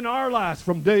changing our lives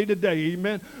from day to day,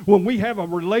 amen? When we have a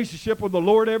relationship with the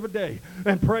Lord every day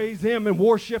and praise Him and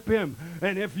worship Him.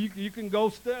 And if you can go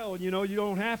still, you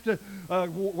don't have to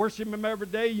worship Him every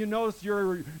day. You notice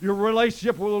your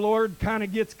relationship with the Lord kind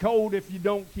of gets cold if you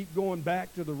don't keep going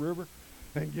back to the river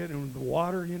and get in the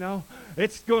water,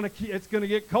 It's gonna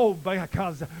get cold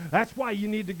because that's why you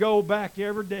need to go back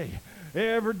every day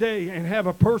and have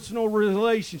a personal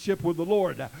relationship with the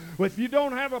Lord. If you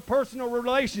don't have a personal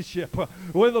relationship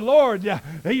with the Lord,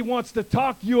 He wants to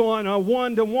talk to you on a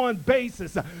one-to-one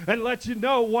basis and let you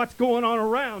know what's going on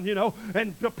around,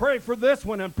 and to pray for this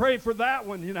one and pray for that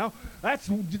one, That's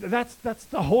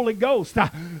the Holy Ghost.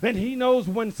 And He knows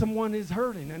when someone is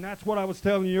hurting, and that's what I was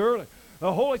telling you earlier.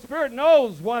 The Holy Spirit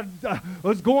knows what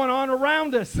is going on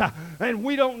around us, and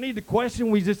we don't need to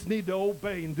question. We just need to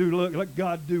obey and let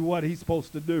God do what He's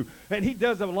supposed to do. And He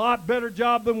does a lot better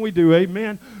job than we do,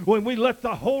 amen, when we let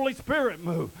the Holy Spirit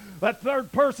move. That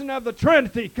third person of the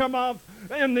Trinity come off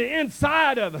in the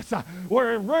inside of us,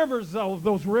 where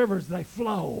those rivers, they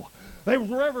flow. The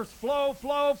rivers flow,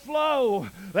 flow, flow.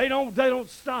 They don't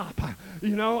stop,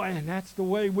 and that's the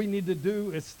way we need to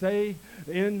do is stay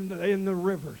in the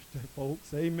rivers,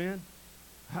 folks. Amen.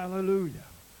 Hallelujah.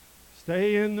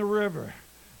 Stay in the river.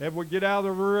 If we get out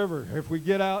of the river, if we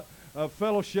get out of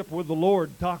fellowship with the Lord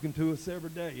talking to us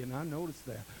every day, and I noticed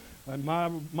that. And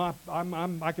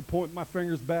I could point my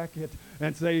fingers back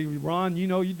and say, Ron,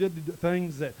 you did the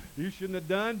things that you shouldn't have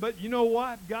done, but you know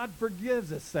what? God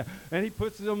forgives us, and He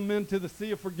puts them into the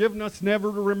sea of forgiveness,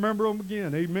 never to remember them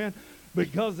again. Amen.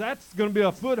 Because that's going to be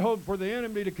a foothold for the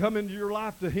enemy to come into your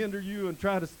life to hinder you and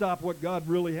try to stop what God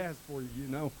really has for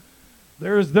you.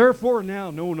 There is therefore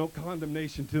now no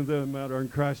condemnation to them that are in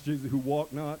Christ Jesus, who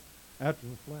walk not after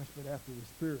the flesh but after the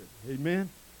Spirit. Amen.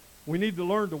 We need to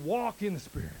learn to walk in the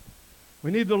Spirit. We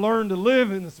need to learn to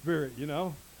live in the Spirit,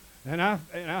 And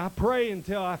I pray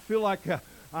until I feel like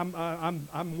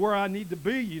I'm where I need to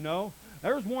be,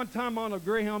 There was one time on a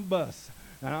Greyhound bus,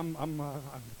 and I'm gonna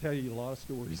tell you a lot of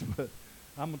stories, but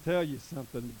I'm gonna tell you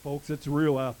something, folks. It's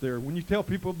real out there. When you tell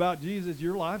people about Jesus,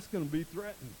 your life's gonna be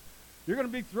threatened. You're gonna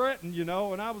be threatened, And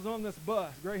I was on this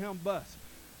bus, Greyhound bus,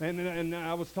 and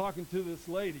I was talking to this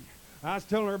lady. I was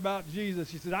telling her about Jesus.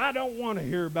 She said, I don't want to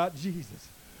hear about Jesus.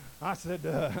 I said,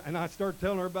 and I started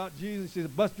telling her about Jesus. She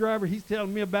said, bus driver, he's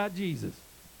telling me about Jesus.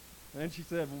 And she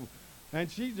said, and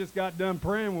she just got done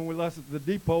praying when we left at the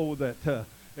depot that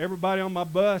everybody on my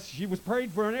bus, she was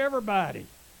prayed for everybody.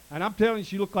 And I'm telling you,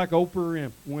 she looked like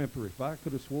Oprah Winfrey. If I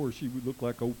could have swore, she would look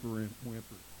like Oprah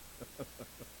Winfrey.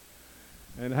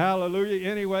 And hallelujah.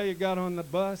 Anyway, it got on the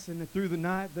bus, and through the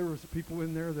night, there was people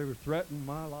in there. They were threatening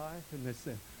my life, and they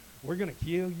said, we're going to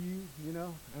kill you, And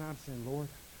I'm saying, Lord,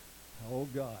 oh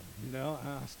God, and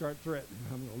I start threatening.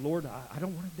 I'm going, Lord, I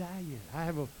don't want to die yet.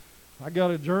 I got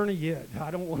a journey yet.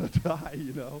 I don't want to die,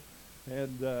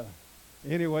 And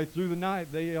anyway, through the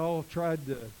night, they all tried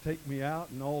to take me out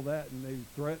and all that, and they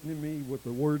threatened me with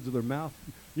the words of their mouth.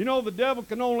 The devil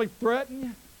can only threaten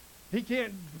you. He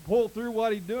can't pull through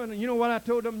what he's doing. And you know what I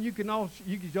told them? You can all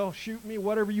shoot me,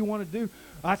 whatever you want to do.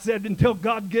 I said, until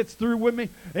God gets through with me,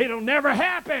 it'll never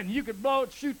happen. You could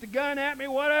shoot the gun at me,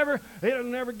 whatever. It'll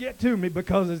never get to me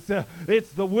because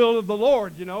it's the will of the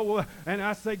Lord, And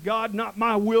I say, God, not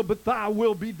my will, but thy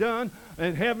will be done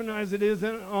in heaven as it is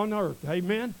on earth.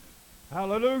 Amen.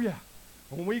 Hallelujah.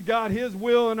 When we got His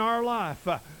will in our life,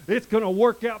 it's going to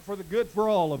work out for the good for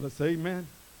all of us. Amen.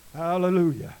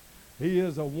 Hallelujah. He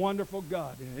is a wonderful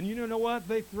God. And you know what?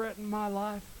 They threatened my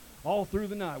life all through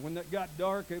the night. When it got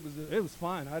dark, it was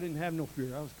fine. I didn't have no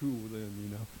fear. I was cool with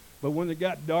them, But when it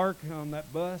got dark on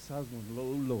that bus, I was going, oh,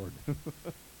 Lord.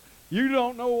 You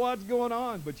don't know what's going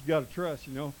on, but you got to trust,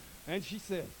 And she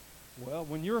said, well,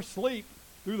 when you're asleep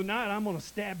through the night, I'm going to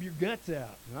stab your guts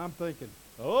out. And I'm thinking,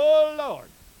 oh,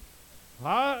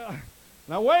 Lord.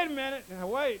 Now, wait a minute. Now,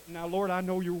 wait. Now, Lord, I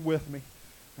know you're with me.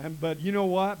 But you know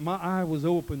what? My eye was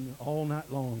open all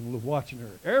night long watching her.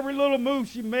 Every little move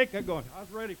she make, I was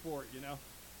ready for it, you know.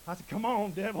 I said, come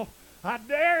on, devil. I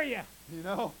dare you, you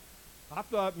know. I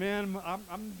thought, man,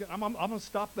 I'm going to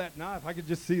stop that knife. I could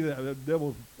just see that the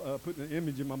devil putting an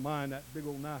image in my mind, that big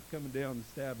old knife coming down and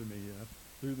stabbing me, you know,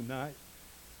 through the night.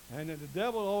 And the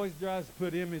devil always tries to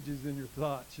put images in your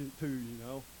thoughts, too, you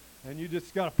know. And you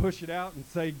just got to push it out and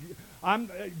say,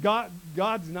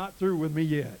 God's not through with me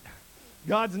yet.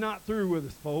 God's not through with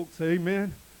us, folks.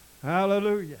 Amen.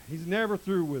 Hallelujah. He's never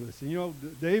through with us. And, you know,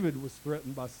 David was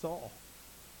threatened by Saul.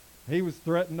 He was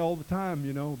threatened all the time,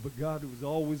 you know, but God was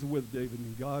always with David,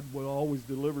 and God would always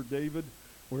deliver David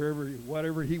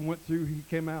whatever he went through, he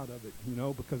came out of it, you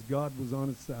know, because God was on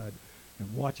his side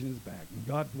and watching his back. And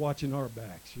God's watching our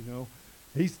backs, you know.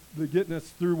 He's getting us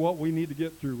through what we need to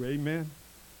get through. Amen.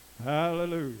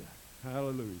 Hallelujah.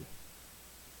 Hallelujah.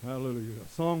 Hallelujah.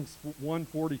 Psalms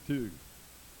 142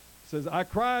 says, I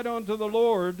cried unto the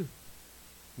Lord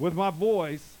with my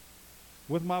voice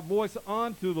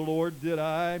unto the Lord did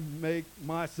I make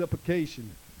my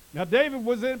supplication. Now, David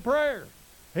was in prayer.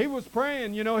 He was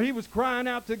praying, you know, he was crying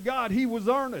out to God. He was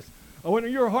earnest. When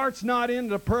your heart's not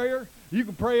into prayer, you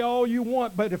can pray all you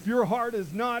want, but if your heart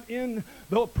is not in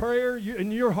the prayer,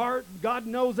 in your heart, God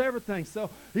knows everything. So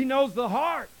he knows the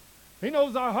heart. He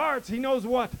knows our hearts. He knows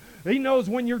what? He knows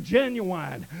when you're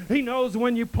genuine. He knows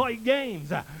when you play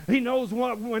games. He knows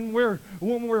when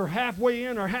we're halfway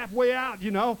in or halfway out,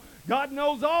 you know. God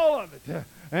knows all of it.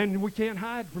 And we can't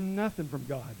hide from nothing from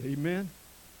God. Amen.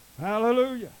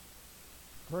 Hallelujah.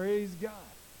 Praise God.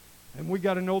 And we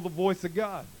got to know the voice of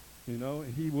God, you know,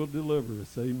 and he will deliver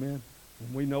us. Amen.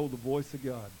 When we know the voice of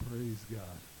God. Praise God.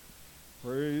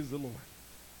 Praise the Lord.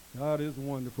 God is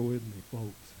wonderful, isn't he,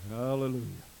 folks? Hallelujah.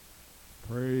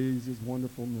 Praise his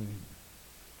wonderful name.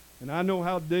 And I know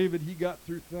how David, he got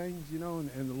through things, you know,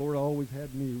 and the Lord always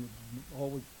had me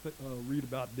read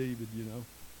about David, you know.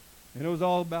 And it was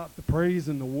all about the praise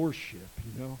and the worship,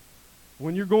 you know.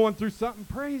 When you're going through something,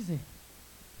 praise him.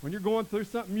 When you're going through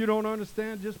something you don't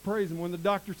understand, just praise him. When the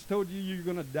doctors told you you're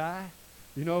going to die,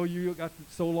 you know, you got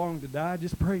so long to die,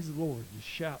 just praise the Lord. Just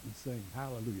shout and sing,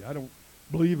 hallelujah. I don't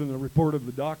believe in the report of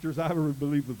the doctors. I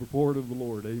believe the report of the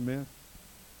Lord. Amen.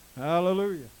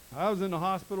 Hallelujah. I was in the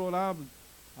hospital, and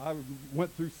I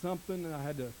went through something, and I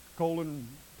had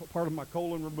part of my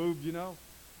colon removed, you know.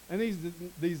 And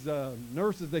these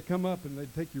nurses, they come up and they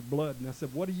take your blood, and I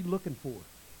said, "What are you looking for?"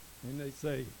 And they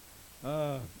say,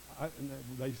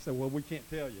 they said, "Well, we can't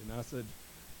tell you." And I said,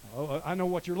 "Oh, I know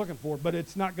what you're looking for, but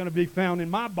it's not going to be found in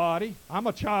my body. I'm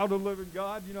a child of the living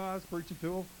God." You know, I was preaching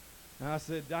to them. And I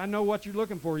said, "I know what you're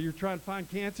looking for. You're trying to find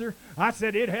cancer." I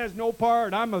said, "It has no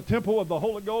part. I'm a temple of the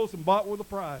Holy Ghost and bought with a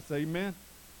price." Amen.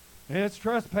 And it's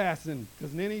trespassing,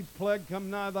 because any plague come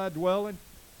nigh thy dwelling,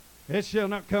 it shall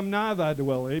not come nigh thy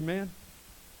dwelling. Amen.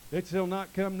 It shall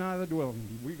not come nigh thy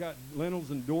dwelling. We got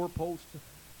lintels and doorposts,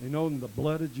 you know, in the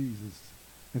blood of Jesus.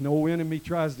 And the old enemy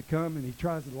tries to come, and he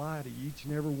tries to lie to each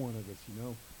and every one of us, you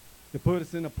know, to put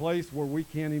us in a place where we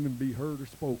can't even be heard or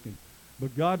spoken.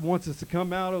 But God wants us to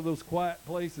come out of those quiet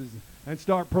places and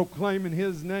start proclaiming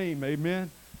his name,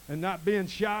 amen, and not being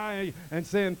shy and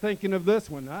thinking of this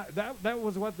one. That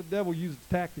was what the devil used a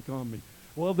tactic on me.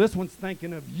 Well, this one's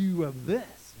thinking of you of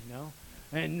this, you know,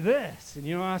 and this. And,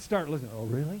 you know, I start listening. Oh,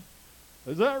 really?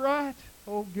 Is that right?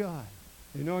 Oh, God.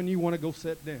 You know, and you want to go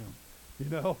sit down, you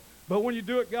know. But when you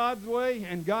do it God's way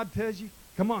and God tells you,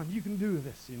 come on, you can do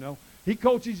this, you know. He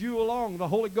coaches you along. The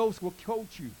Holy Ghost will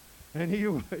coach you. And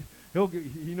he'll,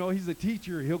 you know, he's a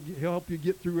teacher. He'll help you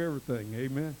get through everything.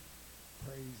 Amen.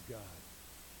 Praise God.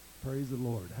 Praise the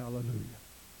Lord. Hallelujah.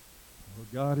 Well,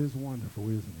 God is wonderful,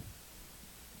 isn't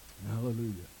he?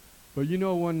 Hallelujah. But you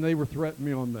know, when they were threatening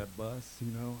me on that bus,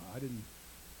 you know,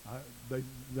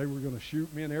 they were going to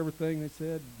shoot me and everything. They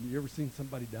said, "You ever seen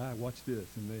somebody die? Watch this."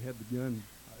 And they had the gun.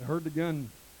 I heard the gun.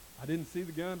 I didn't see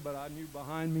the gun, but I knew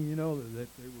behind me, you know, that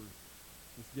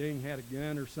this gang had a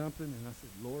gun or something. And I said,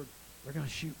 "Lord, they're going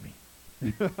to shoot me."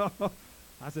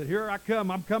 I said, "Here I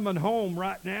come. I'm coming home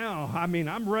right now. I mean,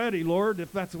 I'm ready, Lord,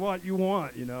 if that's what you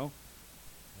want, you know."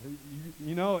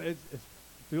 You know, it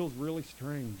feels really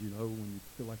strange, you know, when you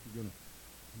feel like you're going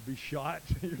to be shot.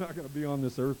 You're not going to be on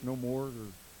this earth no more, or,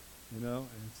 you know.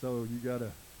 And so you got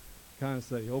to kind of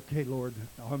say, "Okay, Lord,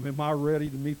 am I ready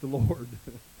to meet the Lord?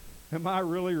 Am I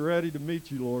really ready to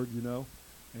meet you, Lord?" You know.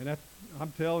 And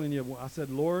I'm telling you, I said,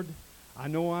 "Lord, I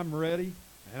know I'm ready.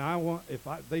 And I want, if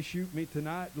they shoot me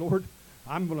tonight, Lord,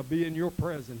 I'm going to be in your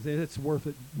presence. It's worth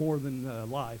it more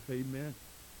than life." Amen.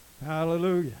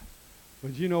 Hallelujah.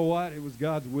 But you know what? It was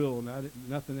God's will, and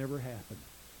nothing ever happened.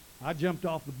 I jumped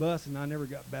off the bus, and I never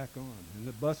got back on. And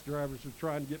the bus drivers were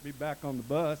trying to get me back on the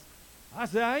bus. I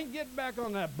said, I ain't getting back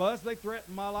on that bus. They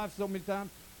threatened my life so many times.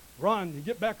 Ron, you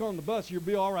get back on the bus, you'll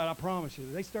be all right, I promise you.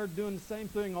 They started doing the same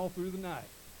thing all through the night,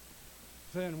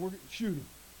 saying, shoot him,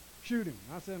 shoot him.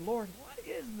 I said, Lord, what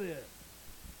is this?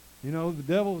 You know, the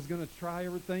devil is going to try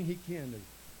everything he can to,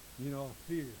 you know,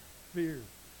 fear.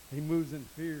 He moves in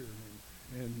fear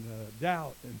and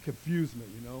doubt and confusement,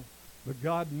 you know. But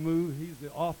God moved. He's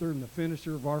the author and the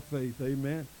finisher of our faith.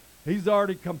 Amen. He's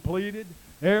already completed.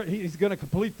 He's going to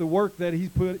complete the work that he's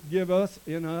give us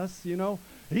in us, you know.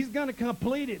 He's going to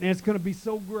complete it, and it's going to be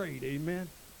so great. Amen.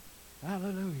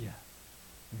 Hallelujah.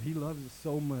 And he loves us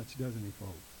so much, doesn't he,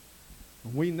 folks?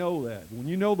 And we know that. When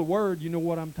you know the word, you know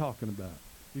what I'm talking about.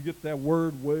 You get that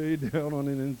word way down on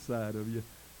the inside of you,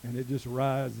 and it just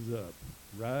rises up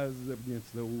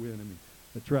against the old enemy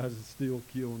that tries to steal,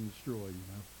 kill, and destroy, you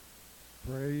know.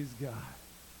 Praise God.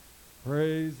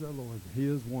 Praise the Lord. He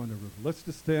is wonderful. Let's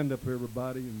just stand up,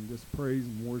 everybody, and just praise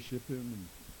and worship him.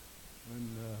 And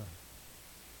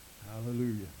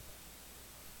hallelujah.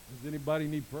 Does anybody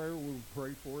need prayer? We'll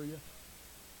pray for you.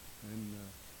 And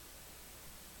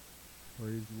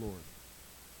praise the Lord.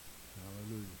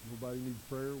 Hallelujah. Nobody needs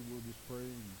prayer. We'll just pray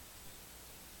and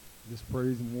just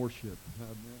praise and worship.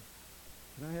 Amen.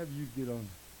 Can I have you get on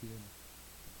piano?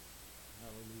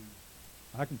 Hallelujah.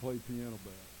 I can play piano,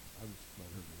 but I just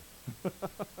let her do it.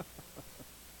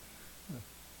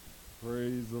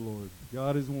 Praise the Lord.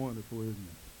 God is wonderful, isn't he?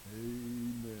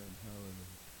 Amen. Hallelujah.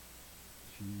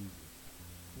 Jesus.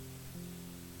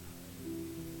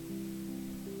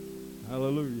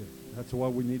 Hallelujah. That's why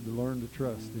we need to learn to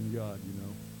trust in God, you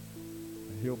know.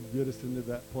 And he'll get us into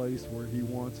that place where he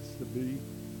wants us to be.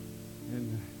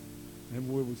 And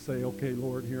we will say, okay,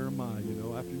 Lord, here am I. You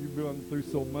know, after you've gone through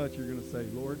so much, you're going to say,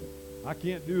 Lord, I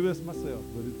can't do this myself,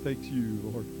 but it takes you,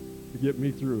 Lord, to get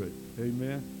me through it.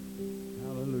 Amen.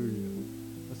 Hallelujah.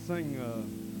 Let's sing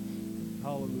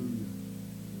hallelujah.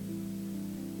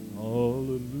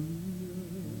 Hallelujah.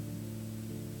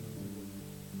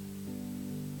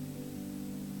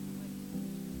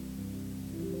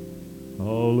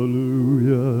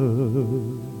 Hallelujah.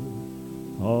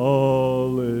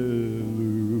 Hallelujah.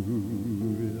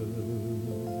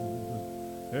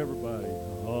 Everybody.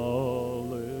 Hallelujah.